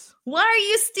 Denise. Why are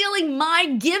you stealing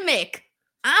my gimmick?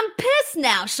 I'm pissed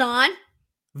now, Sean.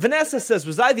 Vanessa says,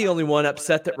 was I the only one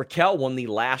upset that Raquel won the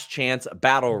last chance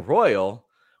battle royal?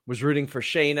 Was rooting for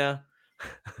Shayna,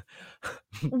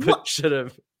 but should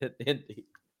have hit Indy.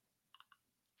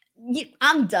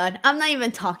 I'm done. I'm not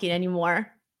even talking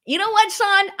anymore. You know what,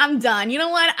 Sean? I'm done. You know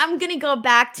what? I'm going to go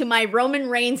back to my Roman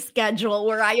Reigns schedule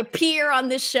where I appear on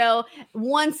this show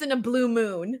once in a blue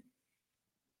moon.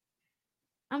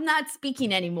 I'm not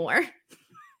speaking anymore.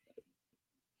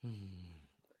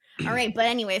 All right. But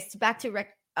anyways, back to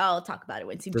I'll talk about it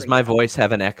once you Does my voice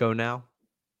have an echo now?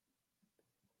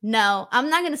 No, I'm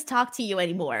not going to talk to you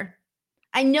anymore.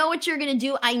 I know what you're going to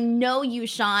do. I know you,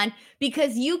 Sean,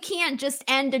 because you can't just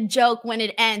end a joke when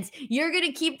it ends. You're going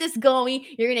to keep this going.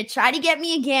 You're going to try to get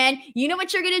me again. You know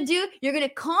what you're going to do? You're going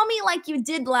to call me like you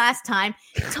did last time.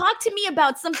 Talk to me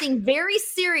about something very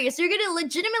serious. You're going to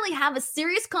legitimately have a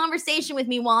serious conversation with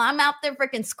me while I'm out there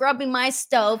freaking scrubbing my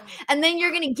stove. And then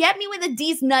you're going to get me with a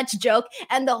D's nuts joke.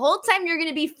 And the whole time you're going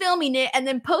to be filming it and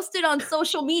then post it on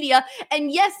social media.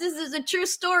 And yes, this is a true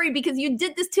story because you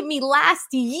did this to me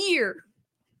last year.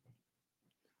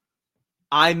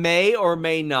 I may or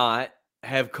may not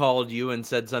have called you and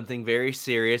said something very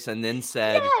serious and then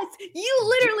said... Yes, you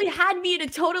literally had me in a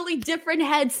totally different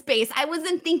headspace. I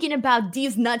wasn't thinking about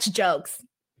these nuts jokes.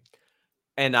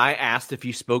 And I asked if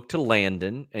you spoke to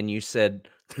Landon, and you said,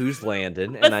 who's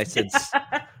Landon? And I said,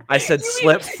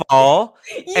 slip, fall,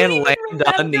 and land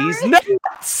on these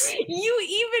nuts. You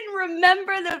even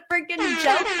remember the freaking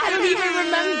joke? I don't even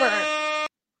remember.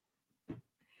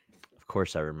 Of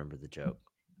course I remember the joke.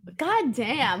 God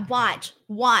damn, watch,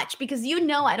 because you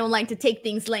know I don't like to take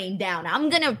things laying down. I'm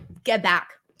going to get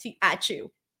back at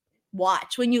you.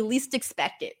 Watch when you least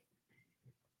expect it.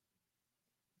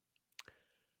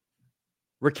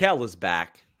 Raquel is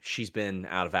back. She's been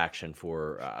out of action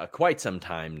for quite some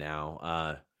time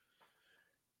now.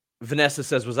 Vanessa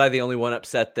says, was I the only one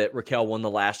upset that Raquel won the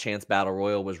last chance battle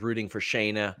royal? Was rooting for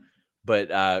Shayna,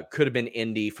 but could have been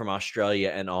Indy from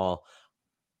Australia and all.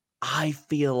 I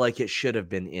feel like it should have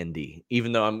been Indy,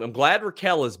 even though I'm glad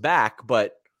Raquel is back,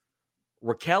 but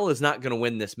Raquel is not going to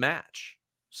win this match.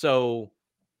 So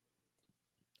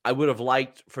I would have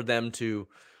liked for them to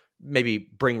maybe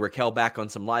bring Raquel back on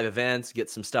some live events, get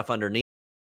some stuff underneath.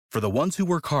 For the ones who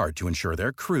work hard to ensure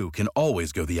their crew can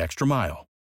always go the extra mile,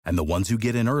 and the ones who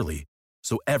get in early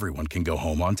so everyone can go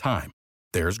home on time,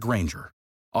 there's Grainger,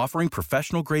 offering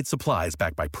professional-grade supplies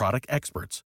backed by product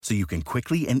experts, so you can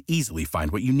quickly and easily find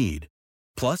what you need.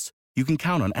 Plus, you can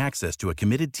count on access to a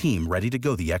committed team ready to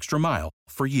go the extra mile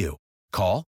for you.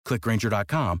 Call, click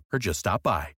Grainger.com, or just stop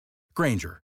by.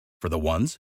 Grainger, for the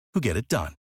ones who get it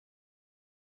done.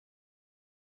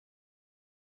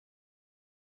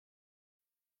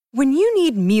 When you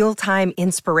need mealtime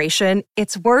inspiration,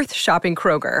 it's worth shopping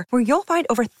Kroger, where you'll find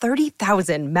over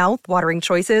 30,000 mouth-watering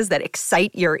choices that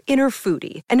excite your inner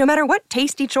foodie. And no matter what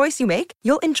tasty choice you make,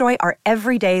 you'll enjoy our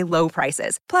everyday low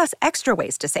prices, plus extra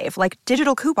ways to save, like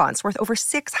digital coupons worth over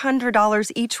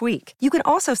 $600 each week. You can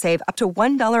also save up to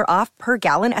 $1 off per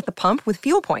gallon at the pump with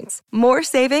fuel points. More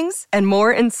savings and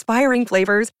more inspiring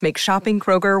flavors make shopping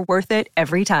Kroger worth it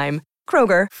every time.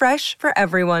 Kroger, fresh for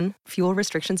everyone. Fuel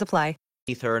restrictions apply.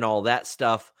 Her and all that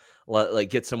stuff, like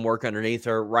get some work underneath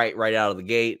her right out of the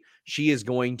gate. She is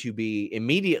going to be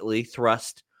immediately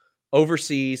thrust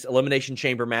overseas, elimination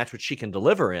chamber match, which she can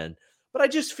deliver in. But I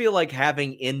just feel like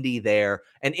having Indy there,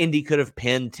 and Indy could have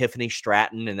pinned Tiffany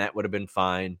Stratton, and that would have been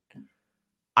fine.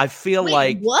 I feel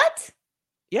like what?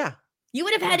 Yeah, You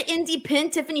would have had Indy pin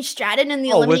Tiffany Stratton in the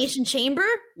Elimination Chamber?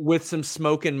 With some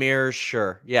smoke and mirrors,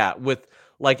 sure. Yeah, with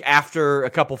like after a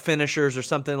couple finishers or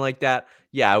something like that.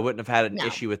 Yeah, I wouldn't have had an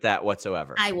issue with that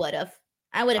whatsoever. I would have.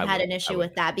 I would have had an issue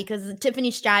with that because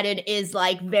Tiffany Stratton is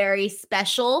like very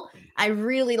special. I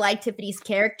really like Tiffany's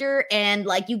character, and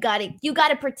like you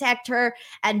gotta protect her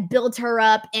and build her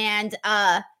up. And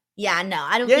yeah, no,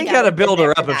 I don't. You think ain't gotta build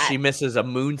her up if she misses a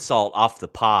moonsault off the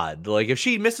pod. Like if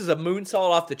she misses a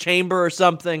moonsault off the chamber or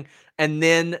something, and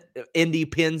then Indy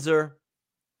pins her.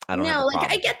 I don't know.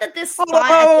 Like I get that this spot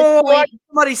at this point.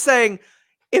 Somebody's saying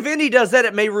if Indy does that,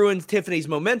 it may ruin Tiffany's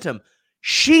momentum.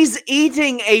 She's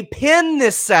eating a pin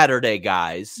this Saturday,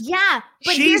 guys. Yeah,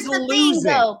 but here's the thing,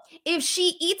 though. If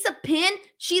she eats a pin,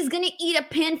 she's going to eat a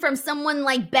pin from someone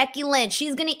like Becky Lynch.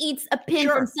 She's going to eat a pin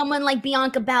from someone like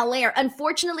Bianca Belair.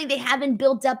 Unfortunately, they haven't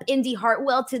built up Indy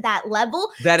Hartwell to that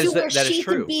level she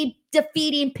could be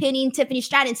defeating, pinning Tiffany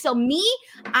Stratton. So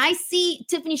I see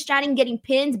Tiffany Stratton getting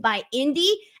pinned by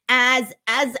Indy as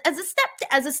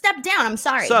a step down. I'm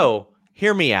sorry. So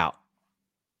hear me out.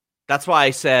 That's why I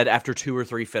said after 2 or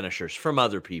 3 finishers from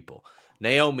other people,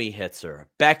 Naomi hits her,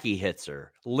 Becky hits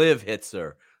her, Liv hits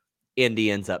her, Indy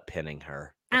ends up pinning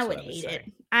her. I would hate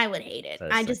it.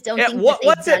 I just don't think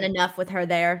they've done enough with her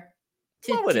there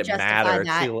to justify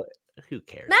that. Who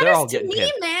cares? Matters to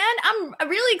me, man. I'm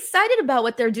really excited about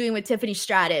what they're doing with Tiffany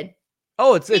Stratton.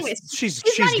 Oh, she's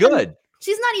good.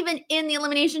 She's not even in the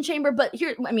Elimination Chamber, but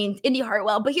Indy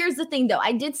Hartwell. But here's the thing, though.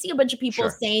 I did see a bunch of people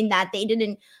saying that they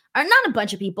didn't, or not a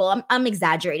bunch of people. I'm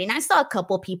exaggerating. I saw a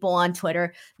couple people on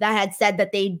Twitter that had said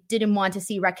that they didn't want to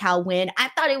see Raquel win.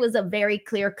 I thought it was a very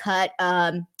clear cut.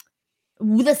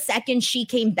 The second she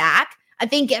came back, I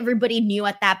think everybody knew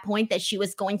at that point that she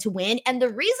was going to win. And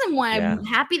the reason why I'm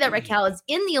happy that Raquel is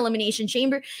in the Elimination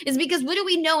Chamber is because what do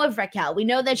we know of Raquel? We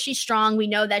know that she's strong. We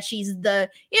know that she's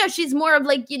she's more of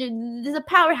like, the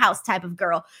powerhouse type of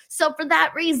girl. So for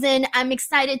that reason, I'm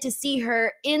excited to see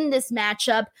her in this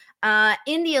matchup.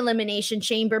 In the Elimination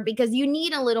Chamber, because you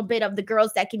need a little bit of the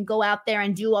girls that can go out there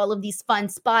and do all of these fun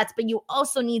spots, but you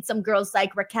also need some girls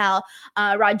like Raquel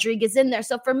Rodriguez in there.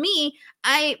 So for me,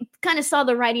 I kind of saw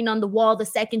the writing on the wall the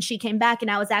second she came back,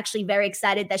 and I was actually very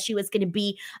excited that she was going to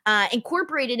be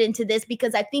incorporated into this,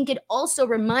 because I think it also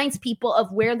reminds people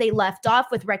of where they left off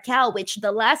with Raquel, which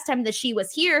the last time that she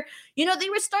was here, they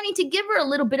were starting to give her a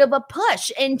little bit of a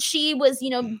push, and she was,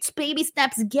 baby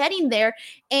steps getting there.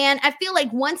 And I feel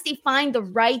like once they find the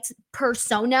right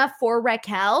persona for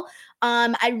Raquel,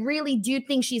 I really do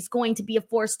think she's going to be a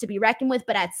force to be reckoned with.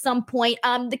 But at some point,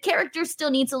 the character still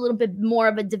needs a little bit more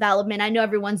of a development. I know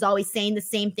everyone's always saying the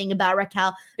same thing about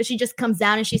Raquel, that she just comes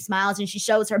down and she smiles and she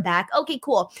shows her back. Okay,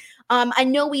 cool. I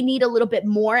know we need a little bit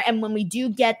more. And when we do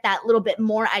get that little bit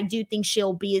more, I do think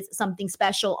she'll be something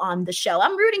special on the show.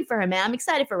 I'm rooting for her, man. I'm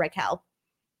excited for Raquel.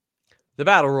 The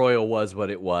Battle Royal was what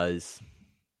it was.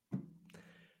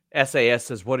 SAS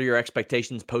says, what are your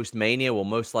expectations post-Mania? We'll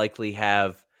most likely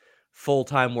have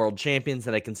full-time world champions,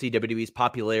 and I can see WWE's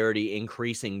popularity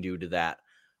increasing due to that.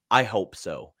 I hope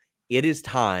so. It is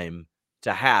time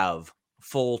to have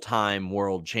full-time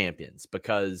world champions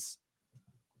because,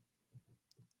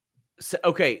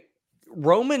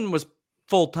 Roman was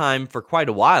full-time for quite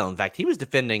a while. In fact, he was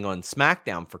defending on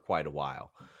SmackDown for quite a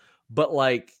while. But,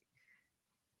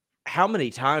 how many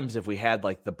times have we had,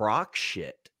 the Brock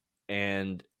shit?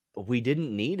 And we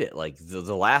didn't need it.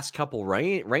 The last couple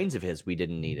reigns of his, we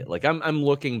didn't need it. I'm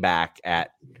looking back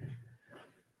at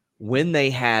when they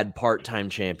had part-time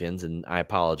champions, and I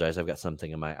apologize, I've got something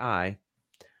in my eye.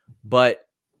 But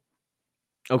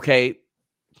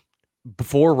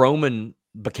before Roman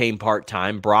became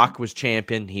part-time, Brock was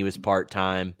champion. He was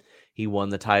part-time. He won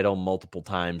the title multiple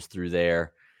times through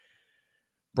there.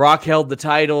 Brock held the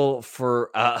title for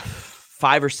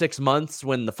 5 or 6 months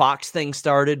when the Fox thing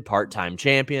started, part-time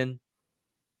champion.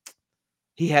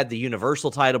 He had the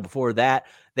Universal title before that.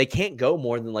 They can't go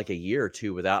more than a year or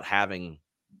two without having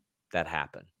that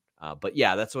happen. But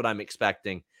yeah, that's what I'm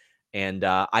expecting. And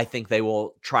I think they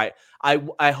will try.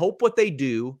 I hope what they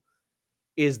do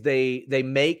is they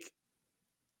make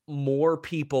more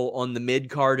people on the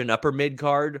mid-card and upper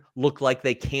mid-card look like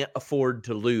they can't afford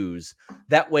to lose.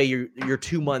 That way you're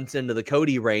 2 months into the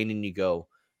Cody reign and you go,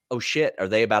 oh shit, are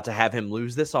they about to have him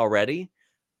lose this already?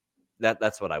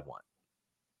 That's what I want.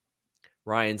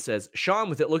 Ryan says, Sean,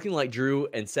 with it looking like Drew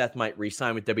and Seth might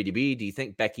re-sign with WWE, do you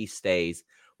think Becky stays?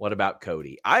 What about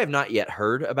Cody? I have not yet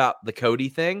heard about the Cody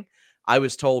thing. I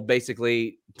was told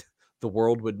basically the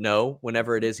world would know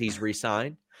whenever it is he's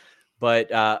re-signed. But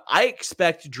I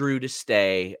expect Drew to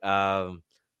stay.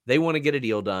 They want to get a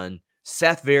deal done.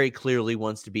 Seth very clearly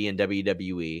wants to be in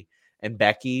WWE. And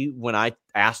Becky, when I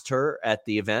asked her at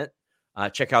the event,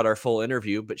 check out our full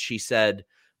interview, but she said,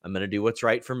 I'm going to do what's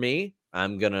right for me.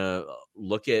 I'm going to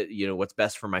look at, what's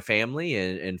best for my family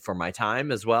and for my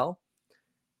time as well.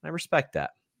 I respect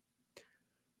that.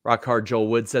 Rock Hard Joel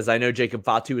Wood says, I know Jacob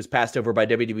Fatu was passed over by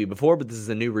WWE before, but this is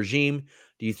a new regime.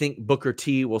 Do you think Booker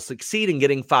T will succeed in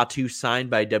getting Fatu signed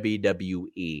by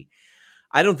WWE?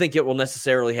 I don't think it will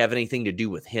necessarily have anything to do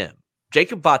with him.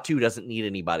 Jacob Fatu doesn't need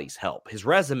anybody's help. His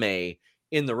resume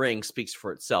in the ring speaks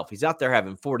for itself. He's out there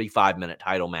having 45-minute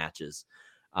title matches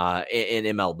in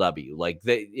MLW.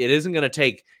 It isn't going to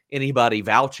take anybody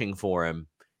vouching for him.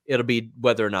 It'll be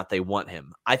whether or not they want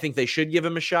him. I think they should give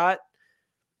him a shot.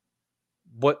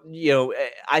 But,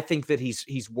 I think that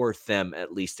he's worth them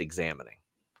at least examining.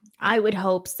 I would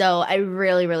hope so. I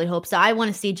really, really hope so. I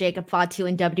want to see Jacob Fatu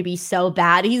in WWE so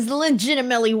bad. He's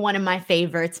legitimately one of my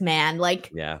favorites, man.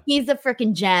 He's a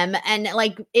freaking gem. And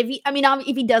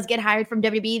if he does get hired from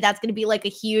WWE, that's going to be like a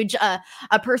huge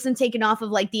a person taken off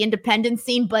of the independent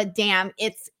scene. But damn,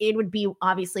 it would be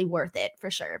obviously worth it for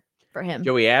sure for him.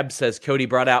 Joey Ab says Cody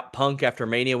brought out Punk after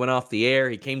Mania went off the air.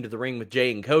 He came to the ring with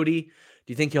Jay and Cody.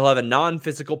 Do you think he'll have a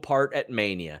non-physical part at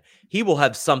Mania? He will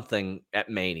have something at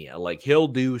Mania. He'll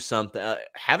do something.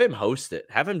 Have him host it.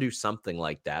 Have him do something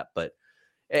like that. But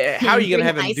how are you going to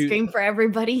have him do ice cream for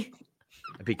everybody?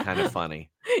 It'd be kind of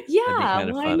funny. Yeah,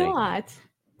 why not?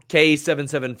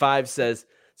 K775 says,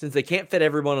 since they can't fit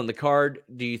everyone on the card,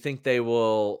 do you think they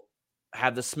will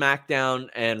have the SmackDown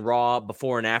and Raw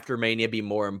before and after Mania be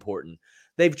more important?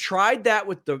 They've tried that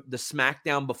with the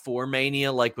SmackDown before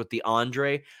Mania, with the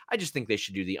Andre. I just think they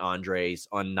should do the Andres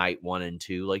on night 1 and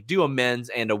 2. Do a men's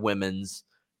and a women's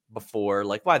before.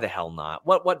 Why the hell not?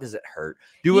 What does it hurt?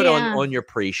 Do it on your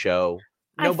pre-show.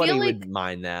 Nobody would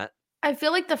mind that. I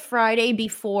feel like the Friday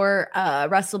before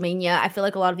WrestleMania, I feel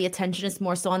like a lot of the attention is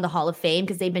more so on the Hall of Fame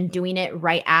because they've been doing it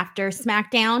right after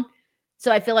SmackDown.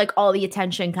 So I feel like all the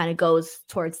attention kind of goes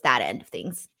towards that end of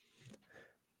things.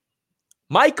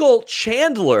 Michael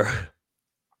Chandler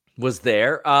was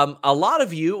there. A lot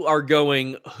of you are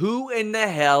going, who in the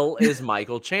hell is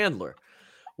Michael Chandler?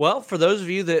 Well, for those of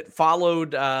you that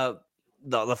followed the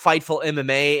Fightful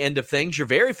MMA end of things, you're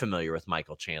very familiar with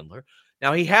Michael Chandler.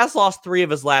 Now, he has lost 3 of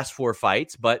his last 4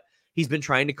 fights, but he's been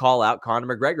trying to call out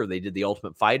Conor McGregor. They did the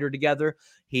Ultimate Fighter together.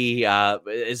 He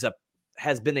has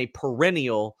been a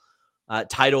perennial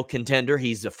title contender.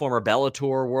 He's a former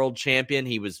Bellator world champion.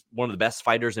 He was one of the best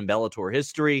fighters in Bellator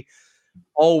history.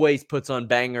 Always puts on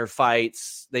banger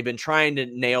fights. They've been trying to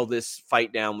nail this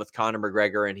fight down with Conor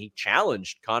McGregor, and he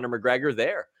challenged Conor McGregor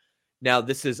there. Now,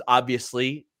 this is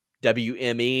obviously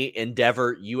WME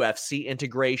Endeavor UFC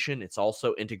integration. It's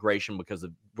also integration because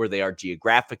of where they are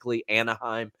geographically,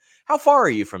 Anaheim. How far are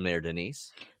you from there,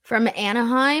 Denise? From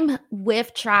Anaheim,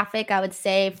 with traffic, I would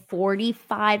say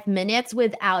 45 minutes.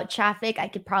 Without traffic, I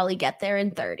could probably get there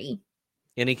in 30.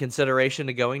 Any consideration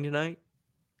to going tonight?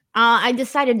 I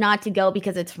decided not to go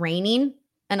because it's raining.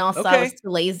 And also I was too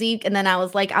lazy. And then I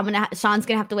was like, Sean's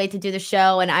going to have to wait to do the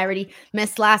show. And I already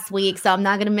missed last week. So I'm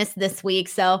not going to miss this week.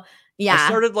 So yeah. I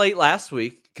started late last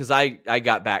week because I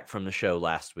got back from the show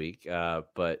last week.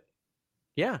 But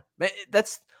yeah,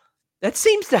 that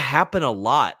seems to happen a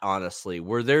lot, honestly,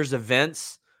 where there's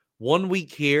events 1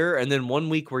 week here and then 1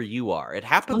 week where you are. It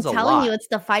happens a lot. I'm telling you, it's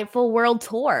the Fightful World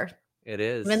Tour. It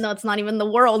is. Even though it's not even the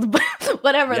world, but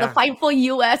whatever, the Fightful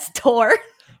US Tour.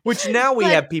 Which now we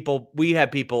have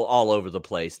people all over the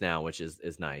place now, which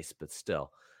is nice, but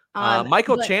still.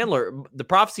 Michael Chandler, the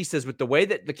prophecy says, with the way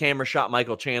that the camera shot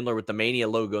Michael Chandler with the Mania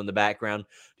logo in the background,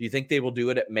 do you think they will do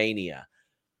it at Mania?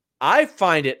 I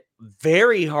find it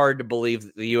very hard to believe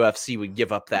that the UFC would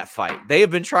give up that fight. They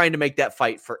have been trying to make that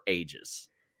fight for ages.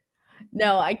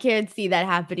 No, I can't see that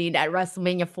happening at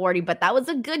WrestleMania 40, but that was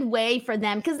a good way for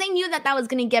them because they knew that was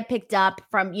going to get picked up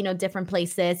from, different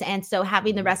places. And so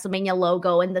having the WrestleMania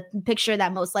logo and the picture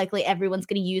that most likely everyone's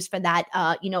going to use for that,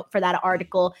 for that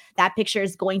article, that picture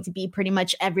is going to be pretty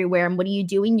much everywhere. And what are you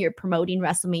doing? You're promoting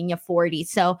WrestleMania 40.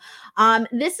 So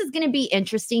this is going to be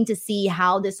interesting to see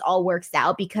how this all works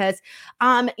out because,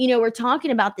 we're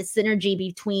talking about the synergy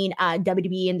between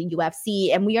WWE and the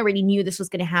UFC. And we already knew this was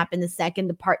going to happen the second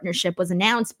the partnership was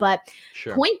announced, but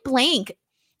point blank,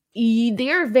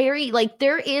 they're very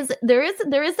there is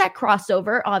that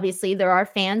crossover. Obviously, there are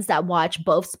fans that watch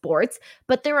both sports,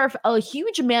 but there are a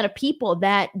huge amount of people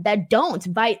that don't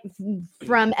fight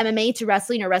from MMA to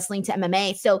wrestling or wrestling to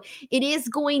MMA. So it is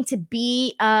going to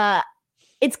be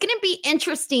it's going to be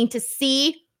interesting to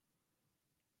see.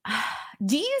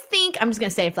 Do you think, I'm just going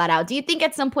to say it flat out, do you think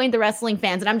at some point the wrestling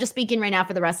fans, and I'm just speaking right now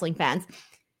for the wrestling fans,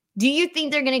 Do you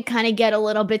think they're going to kind of get a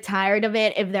little bit tired of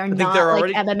it if they're not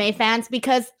like MMA fans?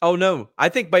 Because oh no, I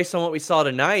think based on what we saw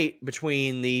tonight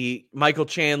between the Michael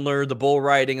Chandler, the bull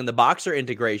riding, and the boxer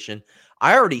integration,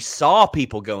 I already saw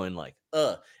people going like,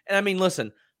 ugh. And I mean,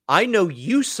 listen, I know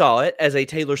you saw it as a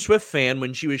Taylor Swift fan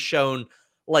when she was shown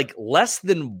like less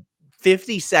than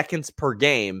 50 seconds per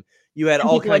game. You had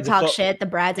all kinds of talk shit, the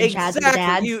Brads and Chads and the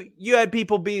dads. You had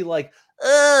people be like,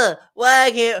 why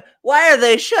are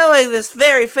they showing this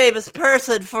very famous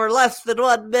person for less than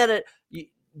 1 minute?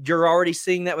 You're already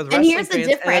seeing that with wrestling fans. And here's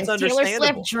the difference. Taylor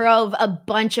Swift drove a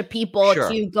bunch of people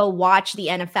to go watch the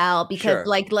NFL because,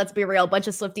 like, let's be real, a bunch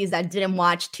of Swifties that didn't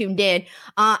watch tuned in.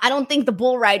 I don't think the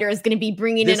bull rider is going to be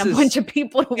bringing in a bunch of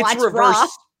people to watch Raw.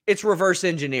 It's reverse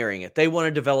engineering it. They want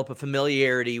to develop a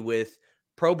familiarity with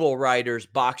Pro Bowl riders,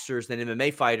 boxers, and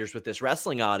MMA fighters with this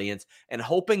wrestling audience and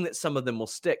hoping that some of them will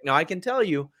stick. Now, I can tell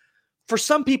you, for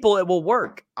some people, it will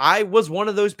work. I was one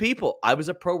of those people. I was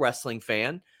a pro wrestling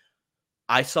fan.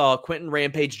 I saw Quentin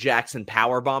Rampage Jackson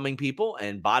power bombing people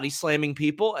and body slamming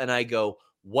people, and I go,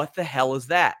 what the hell is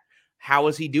that? How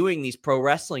is he doing these pro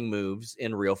wrestling moves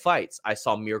in real fights? I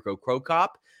saw Mirko Krokop,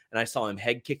 and I saw him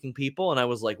head kicking people, and I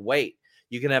was like, wait.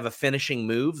 You can have a finishing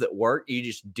move that works. You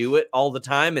just do it all the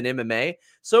time in MMA.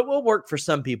 So it will work for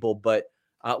some people, but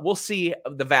we'll see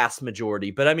the vast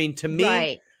majority. But I mean, to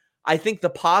me, I think the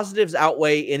positives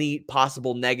outweigh any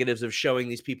possible negatives of showing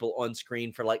these people on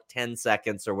screen for like 10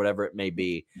 seconds or whatever it may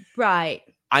be. Right.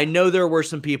 I know there were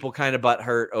some people kind of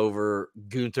butthurt over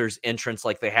Gunther's entrance,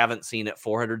 like they haven't seen it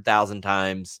 400,000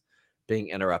 times, being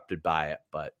interrupted by it,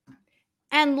 but...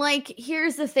 And like,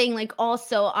 here's the thing, like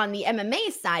also on the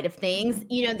MMA side of things,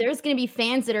 you know, there's going to be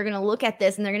fans that are going to look at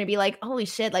this and they're going to be like, holy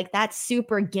shit, like that's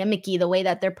super gimmicky the way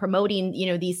that they're promoting, you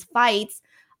know, these fights.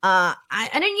 And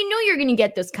then, you know, you're going to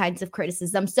get those kinds of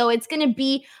criticism. So it's going to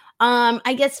be,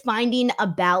 I guess, finding a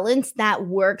balance that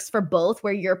works for both,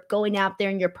 where you're going out there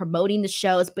and you're promoting the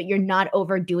shows, but you're not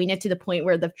overdoing it to the point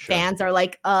where the fans are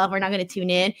like, we're not going to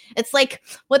tune in. It's like,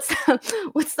 what's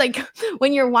like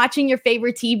when you're watching your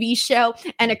favorite TV show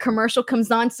and a commercial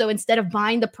comes on. So instead of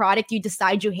buying the product, you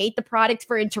decide you hate the product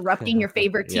for interrupting your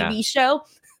favorite TV show.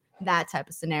 That type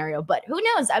of scenario. But who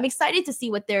knows? I'm excited to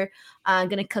see what they're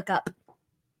going to cook up.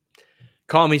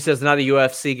 Call Me says, not a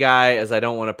UFC guy, as I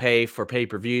don't want to pay for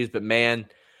pay-per-views, but man,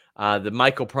 the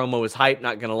Michael promo was hype,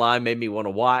 not going to lie, made me want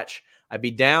to watch. I'd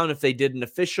be down if they did an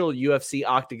official UFC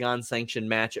Octagon sanctioned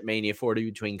match at Mania 40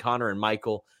 between Conor and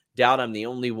Michael. Doubt I'm the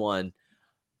only one.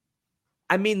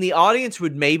 I mean, the audience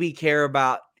would maybe care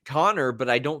about Conor, but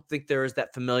I don't think there is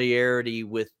that familiarity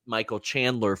with Michael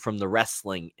Chandler from the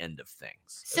wrestling end of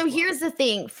things. So here's the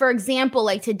thing. For example,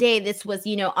 like today, this was,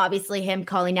 you know, obviously him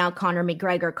calling out Conor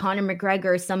McGregor. Conor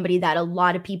McGregor is somebody that a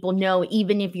lot of people know.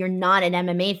 Even if you're not an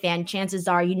MMA fan, chances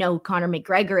are you know who Conor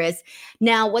McGregor is.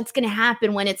 Now, what's going to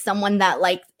happen when it's someone that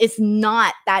like is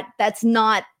not that's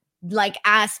not like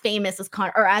as famous as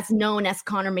Conor or as known as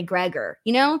Conor McGregor,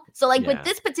 you know? So like with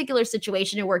this particular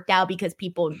situation, it worked out because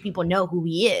people know who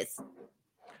he is.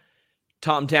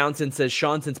 Tom Townsend says,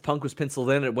 Sean, since Punk was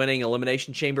penciled in at winning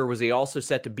Elimination Chamber, was he also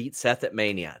set to beat Seth at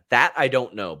Mania? That I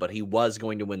don't know, but he was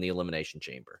going to win the Elimination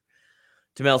Chamber.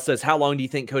 Tamel says, how long do you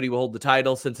think Cody will hold the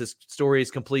title since his story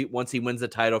is complete once he wins the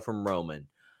title from Roman?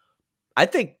 I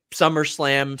think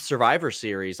SummerSlam Survivor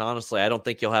Series, honestly. I don't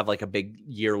think you'll have like a big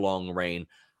year-long reign.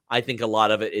 I think a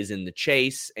lot of it is in the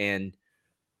chase, and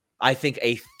I think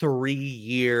a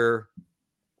 3-year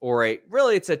or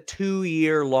it's a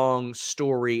 2-year long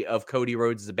story of Cody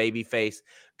Rhodes as a babyface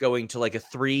going to like a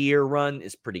 3-year run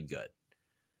is pretty good.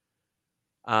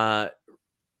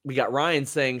 We got Ryan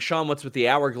saying, Sean, what's with the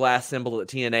hourglass symbol that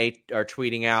TNA are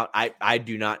tweeting out? I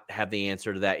do not have the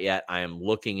answer to that yet. I am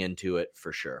looking into it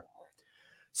for sure.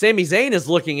 Sami Zayn is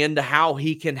looking into how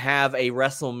he can have a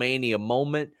WrestleMania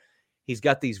moment. He's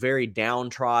got these very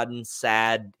downtrodden,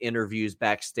 sad interviews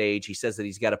backstage. He says that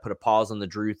he's got to put a pause on the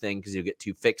Drew thing because he'll get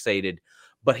too fixated.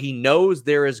 But he knows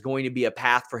there is going to be a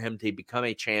path for him to become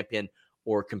a champion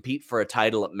or compete for a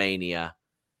title at Mania.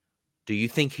 Do you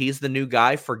think he's the new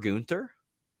guy for Gunther?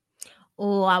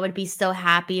 Oh, I would be so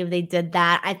happy if they did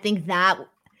that. I think that,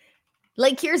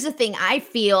 like, here's the thing. I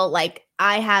feel like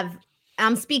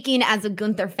I'm speaking as a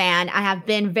Gunther fan. I have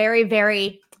been very,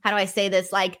 very, how do I say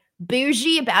this? Like,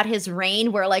 bougie about his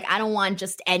reign, where like I don't want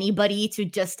just anybody to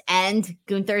just end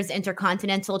Gunther's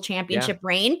Intercontinental Championship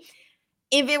reign.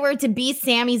 If it were to be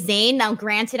Sami Zayn, now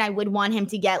granted, I would want him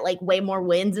to get like way more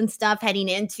wins and stuff heading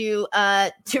into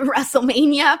to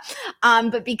WrestleMania.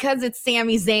 But because it's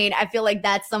Sami Zayn, I feel like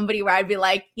that's somebody where I'd be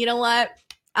like, you know what?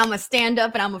 I'm going to stand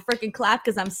up and I'm going to freaking clap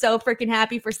because I'm so freaking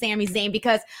happy for Sami Zayn,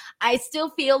 because I still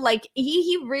feel like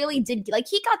he really did, like,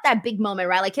 he got that big moment,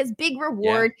 right? Like, his big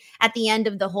reward at the end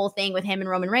of the whole thing with him and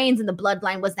Roman Reigns and the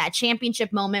Bloodline was that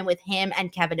championship moment with him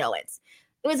and Kevin Owens.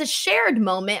 It was a shared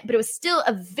moment, but it was still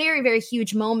a very, very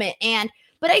huge moment.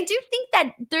 But I do think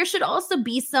that there should also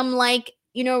be some, like,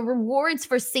 you know, rewards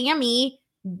for Sami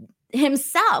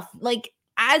himself. Like,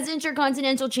 as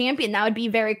Intercontinental Champion, that would be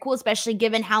very cool, especially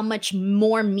given how much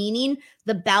more meaning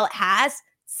the belt has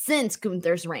since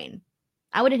Gunther's reign.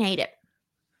 I wouldn't hate it.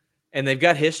 And they've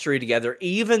got history together,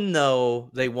 even though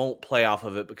they won't play off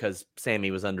of it because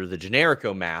Sami was under the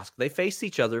Generico mask. They faced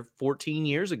each other 14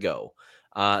 years ago.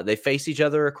 They faced each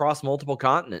other across multiple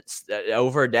continents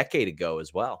over a decade ago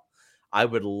as well. I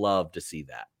would love to see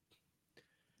that.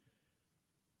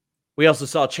 We also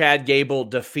saw Chad Gable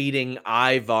defeating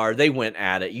Ivar. They went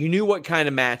at it. You knew what kind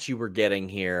of match you were getting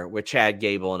here with Chad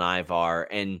Gable and Ivar.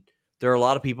 And there are a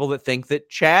lot of people that think that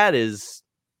Chad is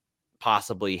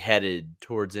possibly headed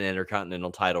towards an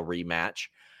Intercontinental title rematch.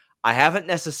 I haven't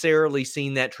necessarily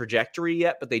seen that trajectory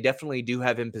yet, but they definitely do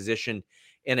have him positioned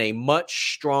in a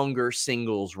much stronger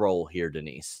singles role here,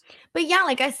 Denise. But yeah,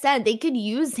 like I said, they could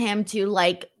use him to,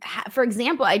 like, for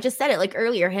example, I just said it like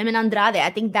earlier, him and Andrade. I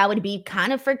think that would be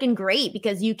kind of freaking great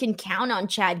because you can count on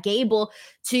Chad Gable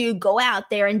to go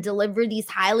out there and deliver these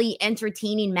highly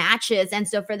entertaining matches. And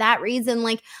so for that reason,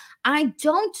 like, I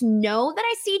don't know that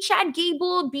I see Chad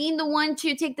Gable being the one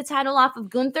to take the title off of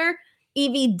Gunther.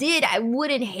 If he did, I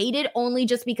wouldn't hate it, only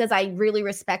just because I really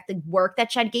respect the work that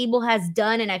Chad Gable has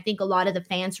done. And I think a lot of the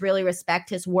fans really respect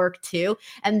his work too.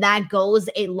 And that goes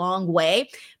a long way.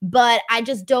 But I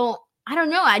don't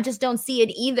know. I just don't see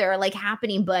it either, like,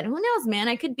 happening. But who knows, man?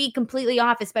 I could be completely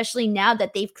off, especially now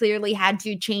that they've clearly had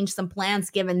to change some plans,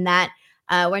 given that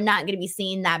we're not going to be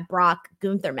seeing that Brock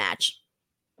Gunther match.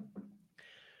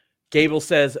 Gable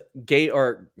says,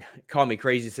 or call me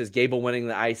crazy, says Gable winning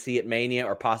the IC at Mania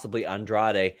or possibly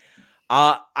Andrade.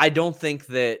 I don't think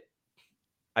that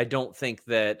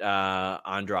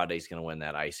Andrade is going to win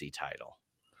that IC title.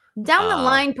 Down the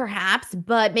line, perhaps,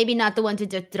 but maybe not the one to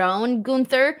dethrone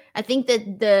Gunther. I think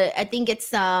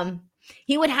that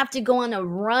he would have to go on a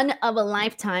run of a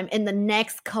lifetime in the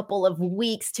next couple of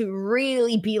weeks to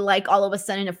really be like all of a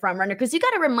sudden a front runner. Because you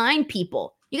got to remind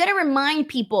people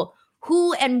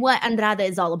who and what Andrade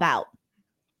is all about.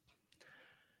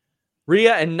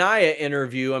 Rhea and Nia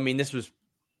interview. I mean, this was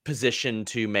positioned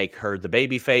to make her the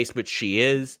babyface, which she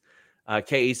is.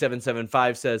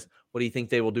 KE775 says, what do you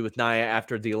think they will do with Nia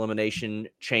after the Elimination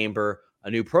Chamber? A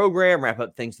new program, wrap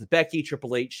up things with Becky.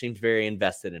 Triple H seems very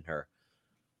invested in her.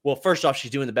 Well, first off,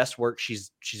 she's doing the best work she's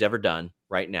ever done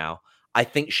right now. I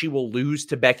think she will lose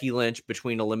to Becky Lynch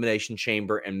between Elimination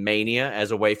Chamber and Mania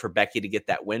as a way for Becky to get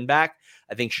that win back.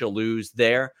 I think she'll lose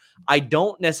there. I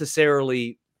don't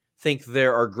necessarily think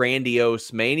there are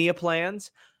grandiose Mania plans.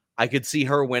 I could see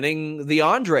her winning the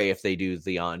Andre if they do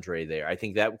the Andre there. I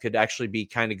think that could actually be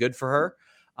kind of good for her.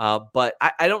 But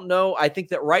I don't know. I think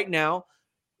that right now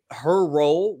her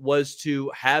role was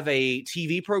to have a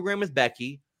TV program with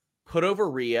Becky, put over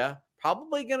Rhea,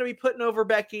 probably going to be putting over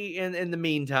Becky in the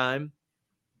meantime.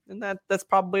 And that's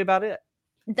probably about it.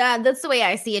 That's the way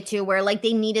I see it too, where like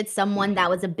they needed someone that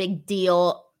was a big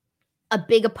deal, a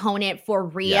big opponent for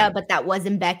Rhea, but that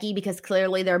wasn't Becky, because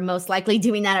clearly they're most likely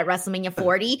doing that at WrestleMania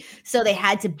 40. So they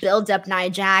had to build up Nia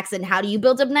Jax. And how do you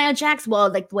build up Nia Jax?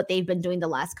 Well, like what they've been doing the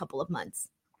last couple of months.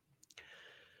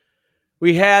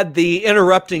 We had the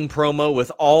interrupting promo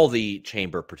with all the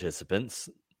chamber participants.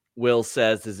 Will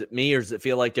says, is it me or does it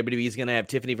feel like WWE is going to have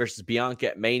Tiffany versus Bianca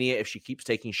at Mania if she keeps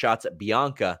taking shots at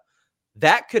Bianca?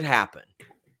 That could happen.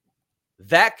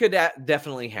 That could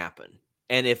definitely happen.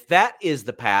 And if that is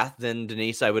the path, then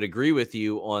Denise, I would agree with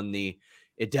you on the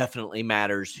it definitely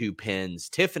matters who pins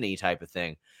Tiffany type of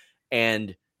thing.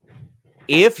 And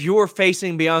if you're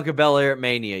facing Bianca Belair at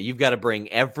Mania, you've got to bring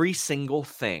every single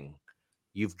thing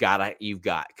you've got,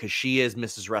 because she is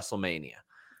Mrs. WrestleMania.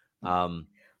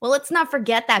 Well, let's not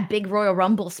forget that big Royal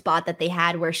Rumble spot that they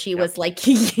had where she was like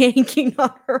yanking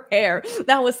on her hair.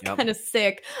 That was kind of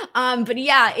sick. But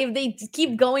yeah, if they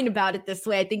keep going about it this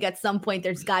way, I think at some point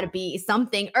there's got to be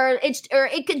something, or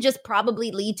it could just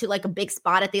probably lead to like a big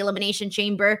spot at the Elimination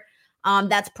Chamber.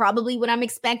 That's probably what I'm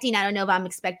expecting. I don't know if I'm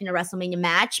expecting a WrestleMania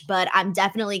match, but I'm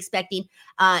definitely expecting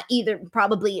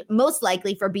probably most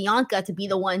likely for Bianca to be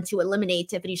the one to eliminate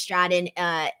Tiffany Stratton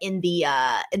in the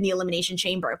Elimination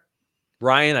Chamber.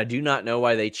 Ryan, I do not know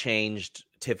why they changed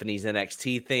Tiffany's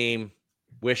NXT theme.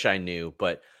 Wish I knew,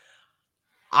 but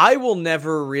I will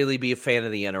never really be a fan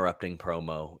of the interrupting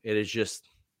promo. It is just,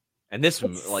 and this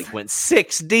one like went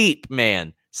 6 deep,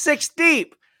 man. 6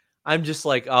 deep. I'm just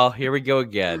like, oh, here we go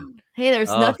again. Hey, there's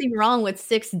nothing wrong with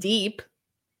 6 deep.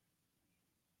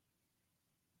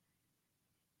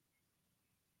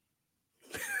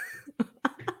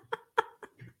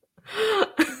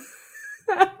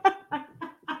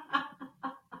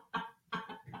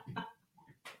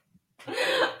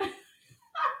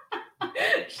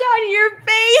 Sean, your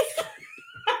face.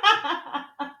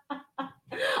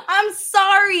 I'm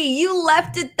sorry. You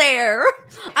left it there.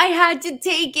 I had to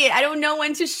take it. I don't know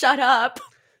when to shut up.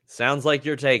 Sounds like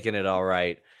you're taking it all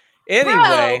right.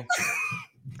 Anyway.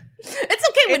 It's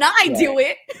okay when I do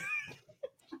it.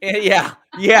 Yeah.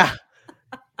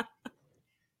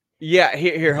 Yeah,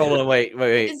 here, hold on, wait.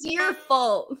 It's your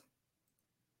fault.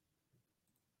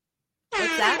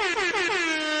 What's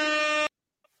that?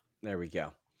 There we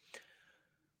go.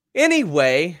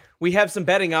 Anyway, we have some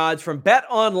betting odds from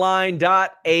betonline.ag,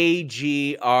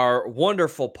 our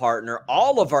wonderful partner.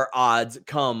 All of our odds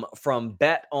come from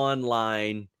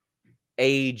betonline.ag.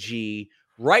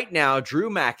 Right now, Drew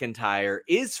McIntyre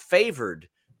is favored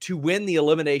to win the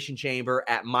Elimination Chamber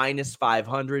at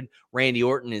 -500. Randy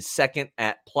Orton is second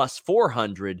at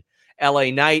 +400.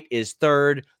 LA Knight is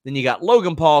third. Then you got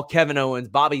Logan Paul, Kevin Owens,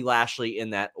 Bobby Lashley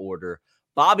in that order.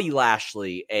 Bobby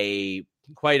Lashley,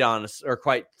 quite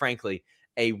frankly,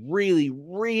 a really,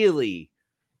 really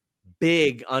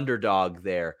big underdog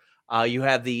there. You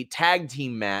have the tag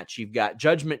team match. You've got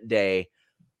Judgment Day,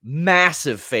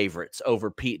 massive favorites over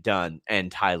Pete Dunne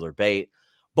and Tyler Bate.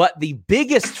 But the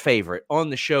biggest favorite on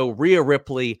the show, Rhea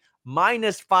Ripley,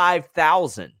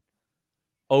 -5,000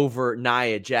 over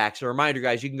Nia Jax. A reminder,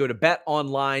 guys, you can go to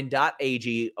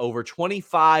betonline.ag. Over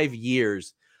 25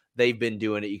 years, they've been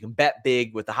doing it. You can bet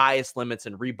big with the highest limits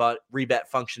and rebet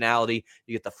functionality.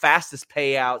 You get the fastest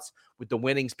payouts with the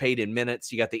winnings paid in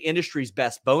minutes. You got the industry's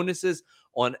best bonuses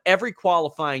on every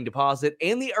qualifying deposit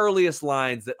and the earliest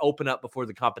lines that open up before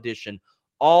the competition.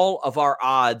 All of our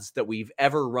odds that we've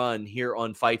ever run here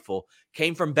on Fightful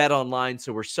came from BetOnline,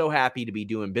 so we're so happy to be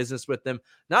doing business with them.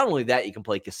 Not only that, you can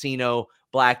play casino,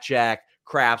 blackjack,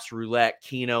 craps, roulette,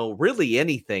 keno, really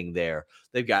anything there.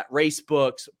 They've got race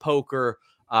books, poker,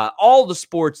 all the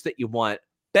sports that you want.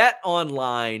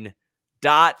 BetOnline.ag.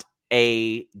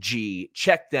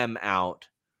 Check them out.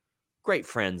 Great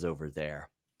friends over there.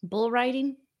 Bull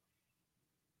riding?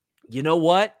 You know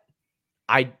what?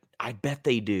 I bet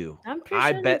they do. I'm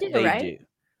pretty sure they do.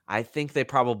 I think they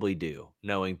probably do,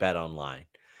 knowing BetOnline.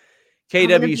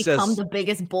 KW says, "I'm become the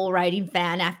biggest bull riding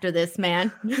fan after this,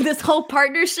 man. This whole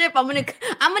partnership, I'm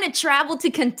gonna travel to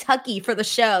Kentucky for the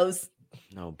shows."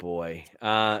 Oh boy.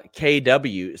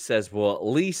 KW says, "Well, at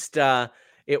least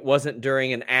it wasn't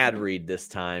during an ad read this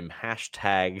time.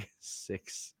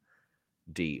 #6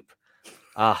 deep."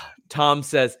 Tom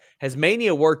says, "Has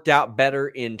Mania worked out better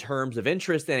in terms of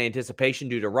interest and anticipation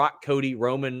due to Rock, Cody,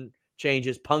 Roman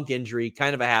changes, Punk injury,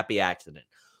 kind of a happy accident?"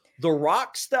 The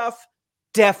Rock stuff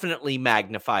definitely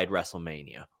magnified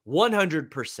WrestleMania,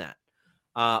 100%.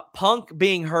 Punk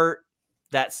being hurt,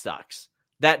 that sucks.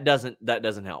 That doesn't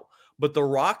help. But the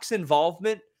Rock's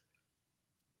involvement,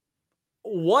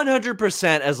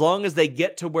 100%, as long as they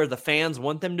get to where the fans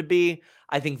want them to be,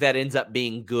 I think that ends up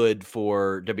being good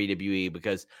for WWE,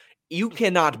 because you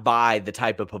cannot buy the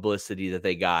type of publicity that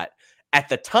they got at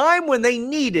the time when they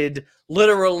needed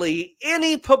literally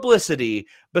any publicity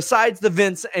besides the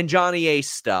Vince and Johnny Ace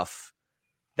stuff.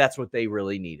 That's what they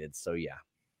really needed. So, yeah.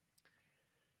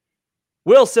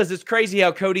 Will says, "It's crazy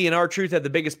how Cody and R-Truth had the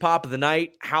biggest pop of the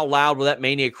night. How loud will that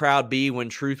Mania crowd be when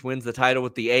Truth wins the title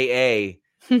with the AA?"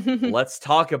 Let's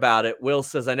talk about it. Will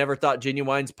says, "I never thought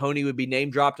Genuine's pony would be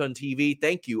name dropped on TV.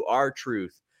 Thank you,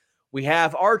 R-Truth." We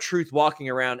have R-Truth walking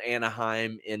around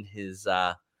Anaheim in his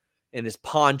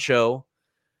poncho,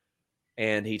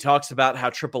 and he talks about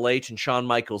how Triple H and Shawn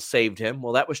Michaels saved him.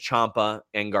 Well, that was Ciampa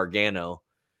and Gargano.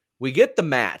 We get the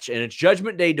match, and it's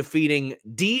Judgment Day defeating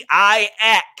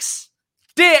DIX,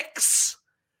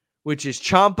 which is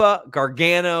Ciampa,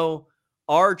 Gargano,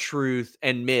 R-Truth,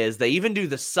 and Miz. They even do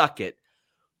the suck it.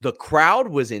 The crowd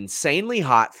was insanely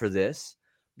hot for this.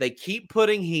 They keep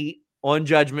putting heat on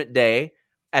Judgment Day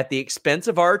at the expense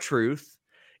of R-Truth.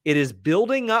 It is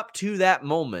building up to that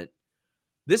moment.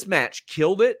 This match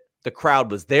killed it. The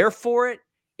crowd was there for it.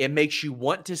 It makes you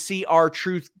want to see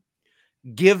R-Truth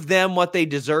give them what they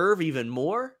deserve even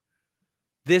more.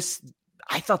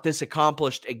 I thought this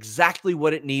accomplished exactly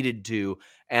what it needed to.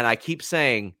 And I keep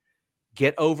saying,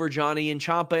 get over Johnny and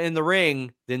Ciampa in the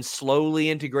ring, then slowly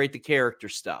integrate the character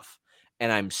stuff.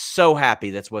 And I'm so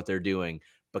happy that's what they're doing,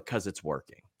 because it's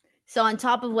working. So on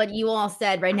top of what you all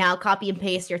said right now, copy and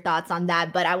paste your thoughts on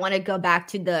that. But I want to go back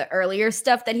to the earlier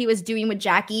stuff that he was doing with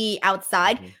Jackie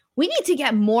outside. We need to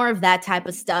get more of that type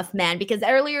of stuff, man, because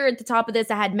earlier at the top of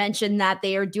this, I had mentioned that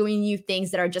they are doing new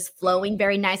things that are just flowing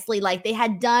very nicely. Like they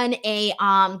had done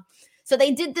so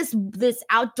they did this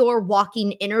outdoor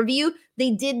walking interview. They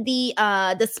did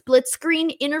the split screen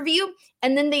interview.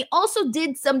 And then they also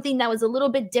did something that was a little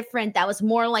bit different. That was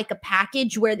more like a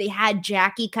package where they had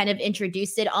Jackie kind of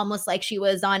introduce it almost like she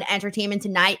was on Entertainment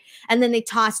Tonight. And then they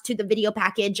tossed to the video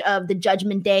package of the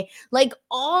Judgment Day,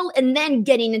 and then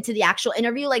getting into the actual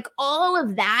interview, like all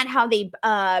of that, how they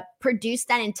produced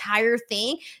that entire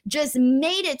thing just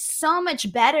made it so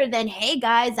much better than, hey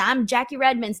guys, I'm Jackie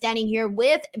Redmond standing here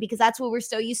because that's what we're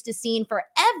so used to seeing for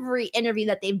every interview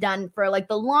that they've done for like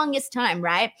the longest time,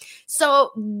 right?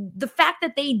 So the fact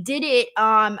that they did it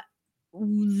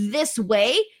this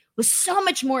way was so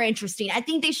much more interesting. I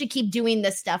think they should keep doing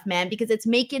this stuff, man, because it's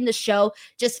making the show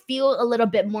just feel a little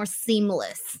bit more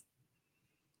seamless.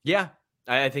 Yeah,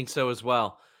 I think so as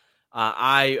well.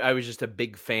 I was just a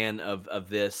big fan of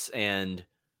this, and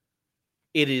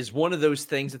it is one of those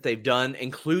things that they've done.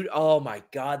 Oh my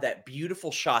God, that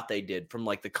beautiful shot they did from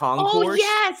like the concourse.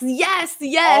 Oh yes.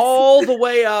 All the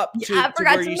way up to I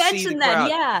forgot where to you mention see the that. crowd.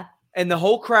 Yeah. And the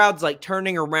whole crowd's like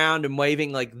turning around and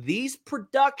waving. Like these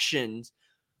productions,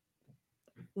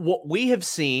 what we have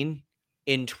seen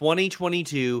in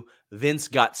 2022, Vince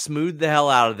got smoothed the hell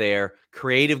out of there.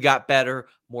 Creative got better.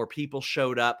 More people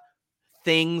showed up.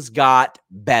 Things got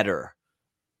better.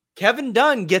 Kevin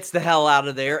Dunn gets the hell out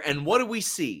of there. And what do we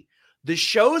see? The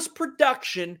show's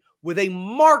production with a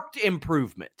marked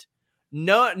improvement.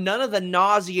 None of the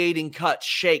nauseating cuts,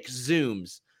 shakes,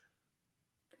 zooms.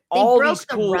 They broke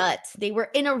the rut. They were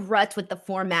in a rut with the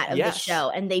format of the show,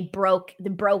 and they broke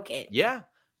it. Yeah.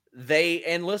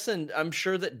 And listen, I'm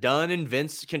sure that Dunn and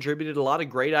Vince contributed a lot of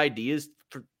great ideas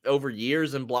for over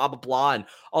years and blah, blah, blah, and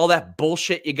all that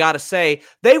bullshit you got to say.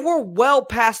 They were well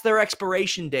past their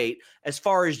expiration date as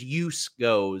far as use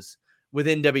goes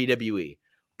within WWE,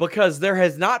 because there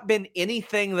has not been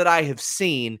anything that I have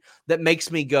seen that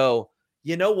makes me go,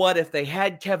 you know what, if they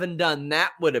had Kevin Dunn,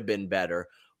 that would have been better.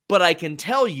 But I can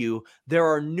tell you there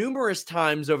are numerous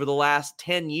times over the last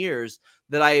 10 years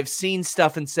that I have seen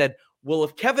stuff and said, well,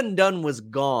 if Kevin Dunn was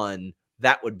gone,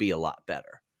 that would be a lot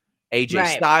better.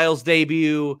 AJ Styles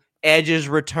debut, Edge's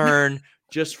return,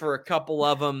 just for a couple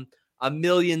of them, a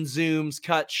million zooms,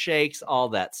 cuts, shakes, all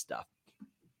that stuff.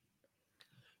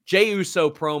 Jey Uso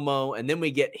promo, and then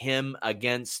we get him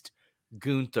against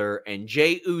Gunther, and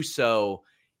Jey Uso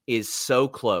is so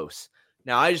close.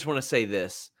 Now, I just want to say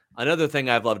this. Another thing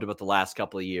I've loved about the last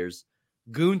couple of years,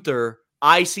 Gunther,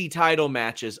 IC title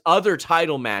matches, other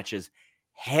title matches,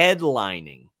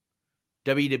 headlining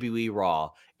WWE Raw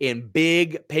in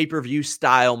big pay-per-view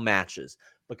style matches,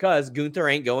 because Gunther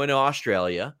ain't going to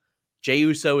Australia. Jey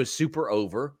Uso is super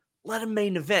over. Let him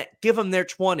main event. Give them their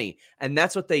 20. And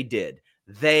that's what they did.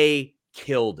 They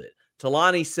killed it.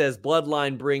 Talani says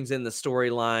Bloodline brings in the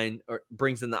storyline, or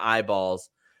brings in the eyeballs.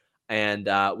 And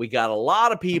we got a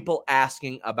lot of people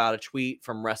asking about a tweet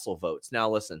from WrestleVotes. Now,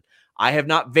 listen, I have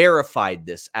not verified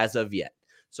this as of yet.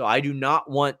 So I do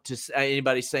not want to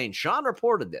anybody saying Sean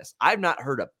reported this. I've not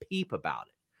heard a peep about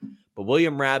it. But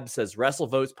William Rabb says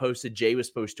WrestleVotes posted Jay was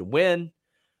supposed to win.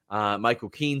 Michael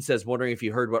Keane says, wondering if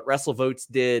you heard what WrestleVotes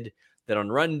did, that on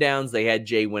rundowns they had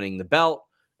Jay winning the belt.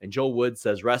 And Joel Wood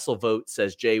says WrestleVotes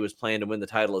says Jay was planned to win the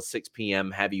title at 6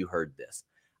 p.m. Have you heard this?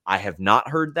 I have not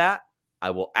heard that. I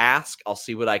will ask. I'll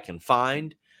see what I can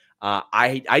find.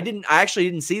 I actually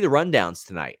didn't see the rundowns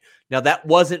tonight. Now, that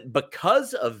wasn't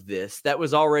because of this. That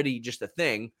was already just a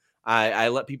thing. I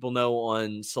let people know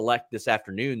on Select this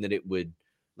afternoon that it would,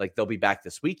 like, they'll be back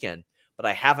this weekend, but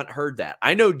I haven't heard that.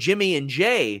 I know Jimmy and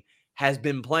Jay has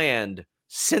been planned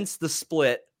since the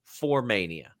split for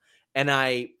Mania. And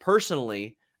I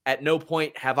personally, at no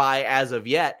point have I, as of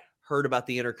yet, heard about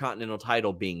the Intercontinental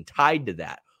title being tied to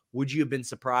that. Would you have been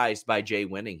surprised by Jay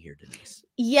winning here, Denise?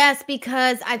 Yes,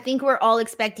 because I think we're all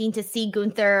expecting to see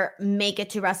Gunther make it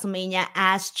to WrestleMania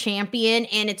as champion.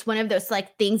 And it's one of those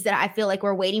things that I feel like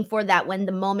we're waiting for, that when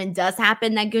the moment does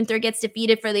happen that Gunther gets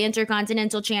defeated for the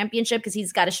Intercontinental Championship, because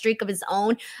he's got a streak of his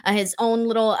own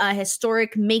little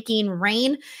historic making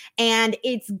reign. And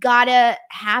it's got to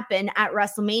happen at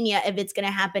WrestleMania if it's going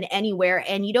to happen anywhere.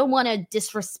 And you don't want to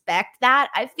disrespect that,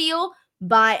 I feel,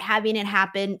 by having it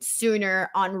happen sooner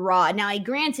on Raw. Now,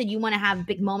 granted, you want to have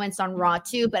big moments on Raw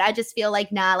too, but I just feel like,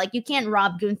 you can't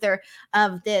rob Gunther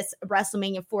of this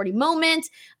WrestleMania 40 moment.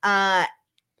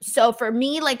 So for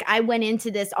me, I went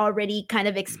into this already kind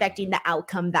of expecting the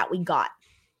outcome that we got.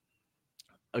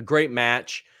 A great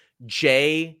match.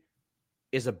 Jay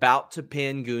is about to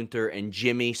pin Gunther and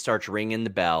Jimmy starts ringing the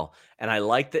bell. And I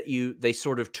like that they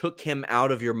sort of took him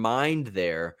out of your mind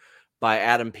there by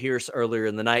Adam Pearce earlier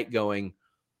in the night going,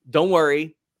 don't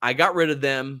worry, I got rid of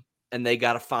them and they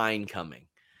got a fine coming.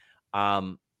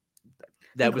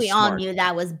 That was we smart. all knew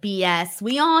that was BS.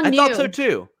 We all knew. I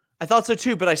thought so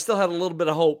too, but I still had a little bit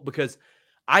of hope because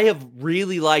I have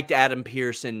really liked Adam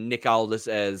Pearce and Nick Aldis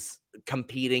as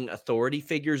competing authority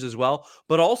figures as well,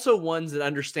 but also ones that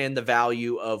understand the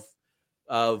value of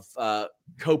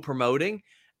co-promoting.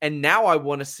 And now I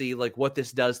want to see like what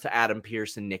this does to Adam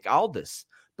Pearce and Nick Aldis,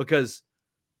 because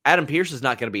Adam Pearce is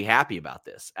not going to be happy about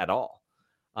this at all.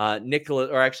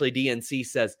 DNC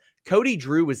says, Cody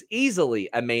Drew was easily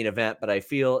a main event, but I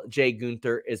feel Jay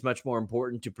Gunther is much more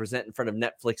important to present in front of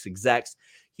Netflix execs.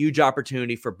 Huge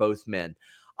opportunity for both men.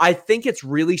 I think it's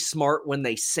really smart when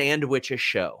they sandwich a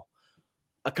show.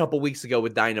 A couple weeks ago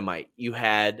with Dynamite, you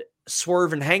had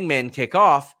Swerve and Hangman kick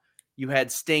off. You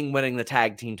had Sting winning the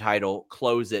tag team title,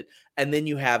 close it, and then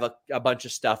you have a bunch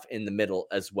of stuff in the middle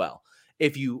as well.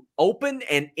 If you open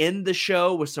and end the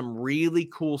show with some really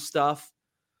cool stuff,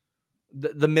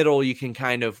 the middle you can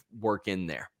kind of work in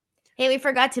there. Hey, we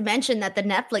forgot to mention that the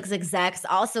Netflix execs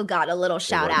also got a little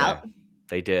shout out.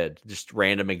 They did. Just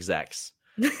random execs.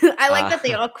 I like that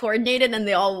they all coordinated and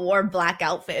they all wore black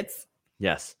outfits.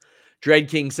 Yes. Dread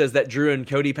King says that Drew and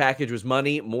Cody package was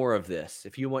money. More of this.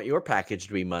 If you want your package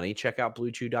to be money, check out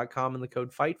BlueChew.com and the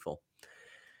code FIGHTFUL.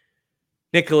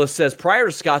 Nicholas says, prior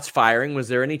to Scott's firing, was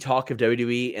there any talk of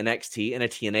WWE, NXT, and a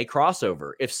TNA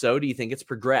crossover? If so, do you think it's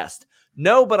progressed?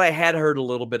 No, but I had heard a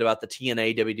little bit about the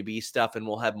TNA WWE stuff, and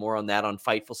we'll have more on that on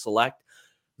Fightful Select.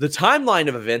 The timeline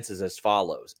of events is as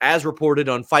follows. As reported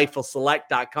on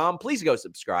FightfulSelect.com, please go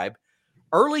subscribe.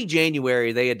 Early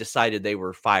January, they had decided they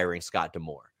were firing Scott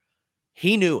D'Amore.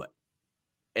 He knew it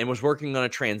and was working on a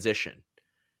transition.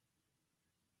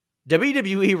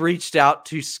 WWE reached out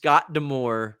to Scott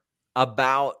D'Amore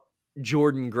about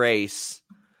Jordan Grace.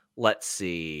 Let's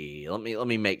see. Let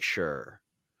me make sure.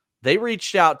 They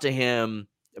reached out to him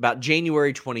about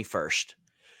January 21st.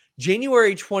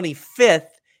 January 25th,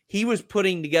 he was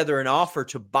putting together an offer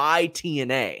to buy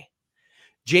TNA.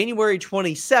 January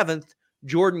 27th,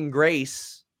 Jordan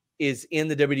Grace is in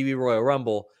the WWE Royal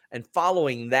Rumble. And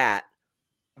following that,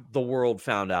 the world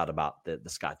found out about the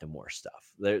Scott D'Amore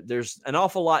stuff. There's an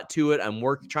awful lot to it. I'm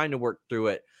trying to work through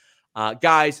it.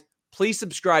 Guys, please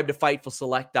subscribe to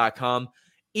FightfulSelect.com.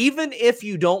 Even if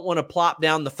you don't want to plop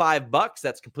down the $5,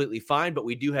 that's completely fine. But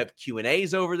we do have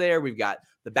Q&As over there. We've got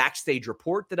the backstage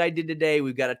report that I did today.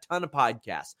 We've got a ton of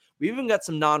podcasts. We've even got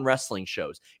some non-wrestling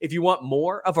shows. If you want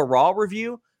more of a Raw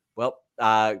review, well,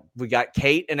 we got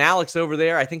Kate and Alex over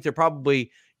there. I think they're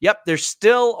probably, they're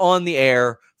still on the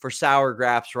air for Sour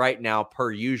Graps right now,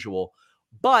 per usual.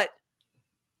 But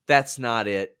that's not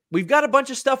it. We've got a bunch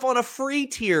of stuff on a free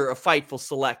tier of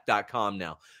FightfulSelect.com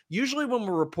now. Usually when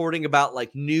we're reporting about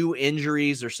like new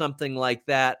injuries or something like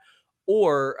that,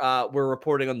 or we're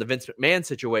reporting on the Vince McMahon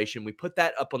situation, we put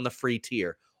that up on the free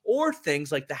tier. Or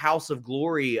things like the House of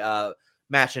Glory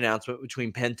match announcement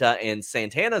between Penta and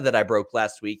Santana that I broke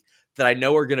last week that I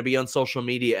know are going to be on social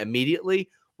media immediately.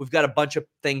 We've got a bunch of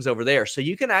things over there. So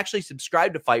you can actually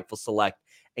subscribe to Fightful Select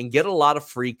and get a lot of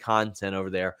free content over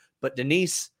there. But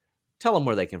Denise, tell them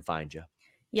where they can find you.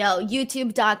 Yo,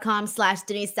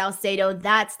 youtube.com/Denise Salcedo.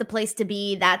 That's the place to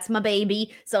be. That's my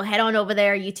baby. So head on over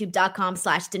there,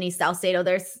 youtube.com/Denise Salcedo.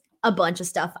 There's a bunch of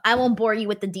stuff. I won't bore you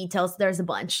with the details. There's a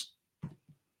bunch.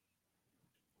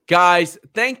 Guys,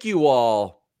 thank you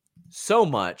all so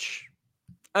much.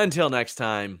 Until next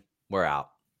time, we're out.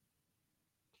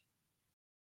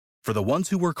 For the ones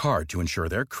who work hard to ensure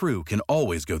their crew can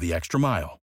always go the extra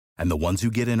mile, and the ones who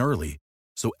get in early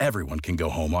so everyone can go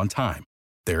home on time,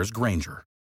 there's Grainger,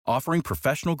 offering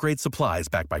professional-grade supplies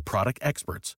backed by product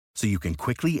experts so you can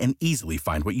quickly and easily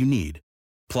find what you need.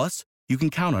 Plus, you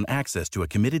can count on access to a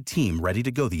committed team ready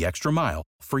to go the extra mile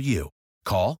for you.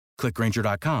 Call, click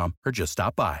Grainger.com, or just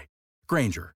stop by.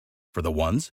 Grainger, for the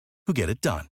ones who get it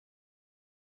done.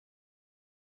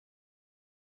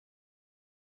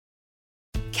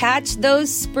 Catch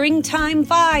those springtime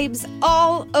vibes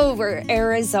all over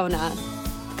Arizona.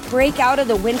 Break out of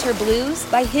the winter blues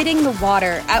by hitting the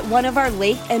water at one of our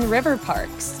lake and river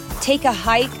parks. Take a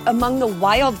hike among the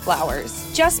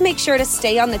wildflowers. Just make sure to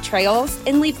stay on the trails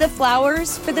and leave the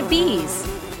flowers for the bees.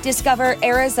 Discover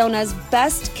Arizona's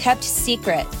best kept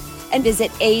secret and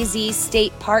visit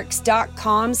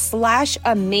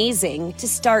azstateparks.com/amazing to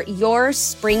start your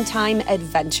springtime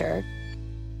adventure.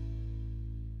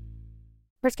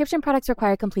 Prescription products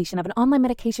require completion of an online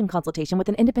medication consultation with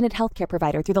an independent healthcare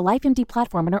provider through the LifeMD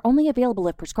platform and are only available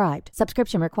if prescribed.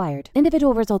 Subscription required.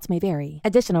 Individual results may vary.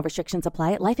 Additional restrictions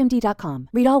apply at lifemd.com.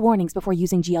 Read all warnings before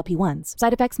using GLP-1s.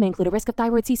 Side effects may include a risk of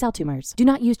thyroid C-cell tumors. Do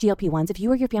not use GLP-1s if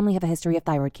you or your family have a history of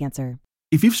thyroid cancer.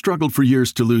 If you've struggled for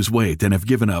years to lose weight and have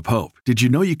given up hope, did you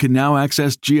know you can now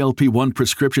access GLP-1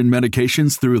 prescription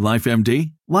medications through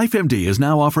LifeMD? LifeMD is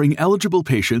now offering eligible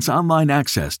patients online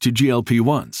access to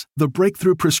GLP-1s, the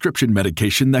breakthrough prescription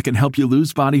medication that can help you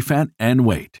lose body fat and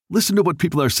weight. Listen to what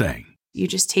people are saying. You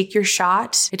just take your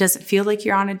shot. It doesn't feel like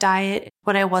you're on a diet.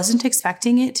 What I wasn't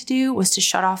expecting it to do was to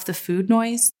shut off the food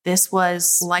noise. This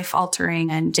was life-altering,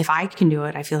 and if I can do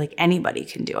it, I feel like anybody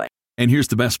can do it. And here's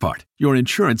the best part. Your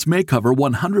insurance may cover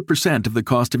 100% of the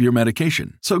cost of your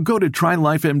medication. So go to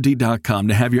TryLifeMD.com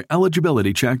to have your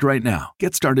eligibility checked right now.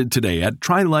 Get started today at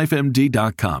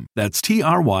TryLifeMD.com. That's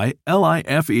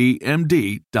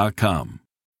TryLifeMD.com.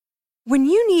 When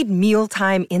you need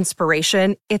mealtime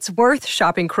inspiration, it's worth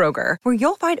shopping Kroger, where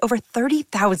you'll find over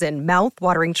 30,000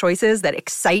 mouth-watering choices that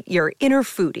excite your inner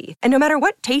foodie. And no matter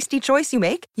what tasty choice you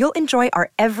make, you'll enjoy our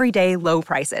everyday low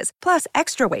prices, plus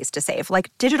extra ways to save,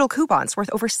 like digital coupons worth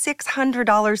over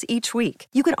 $600 each week.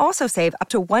 You can also save up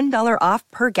to $1 off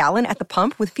per gallon at the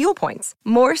pump with fuel points.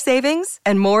 More savings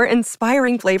and more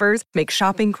inspiring flavors make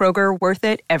shopping Kroger worth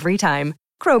it every time.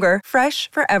 Kroger, fresh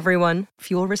for everyone.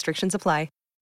 Fuel restrictions apply.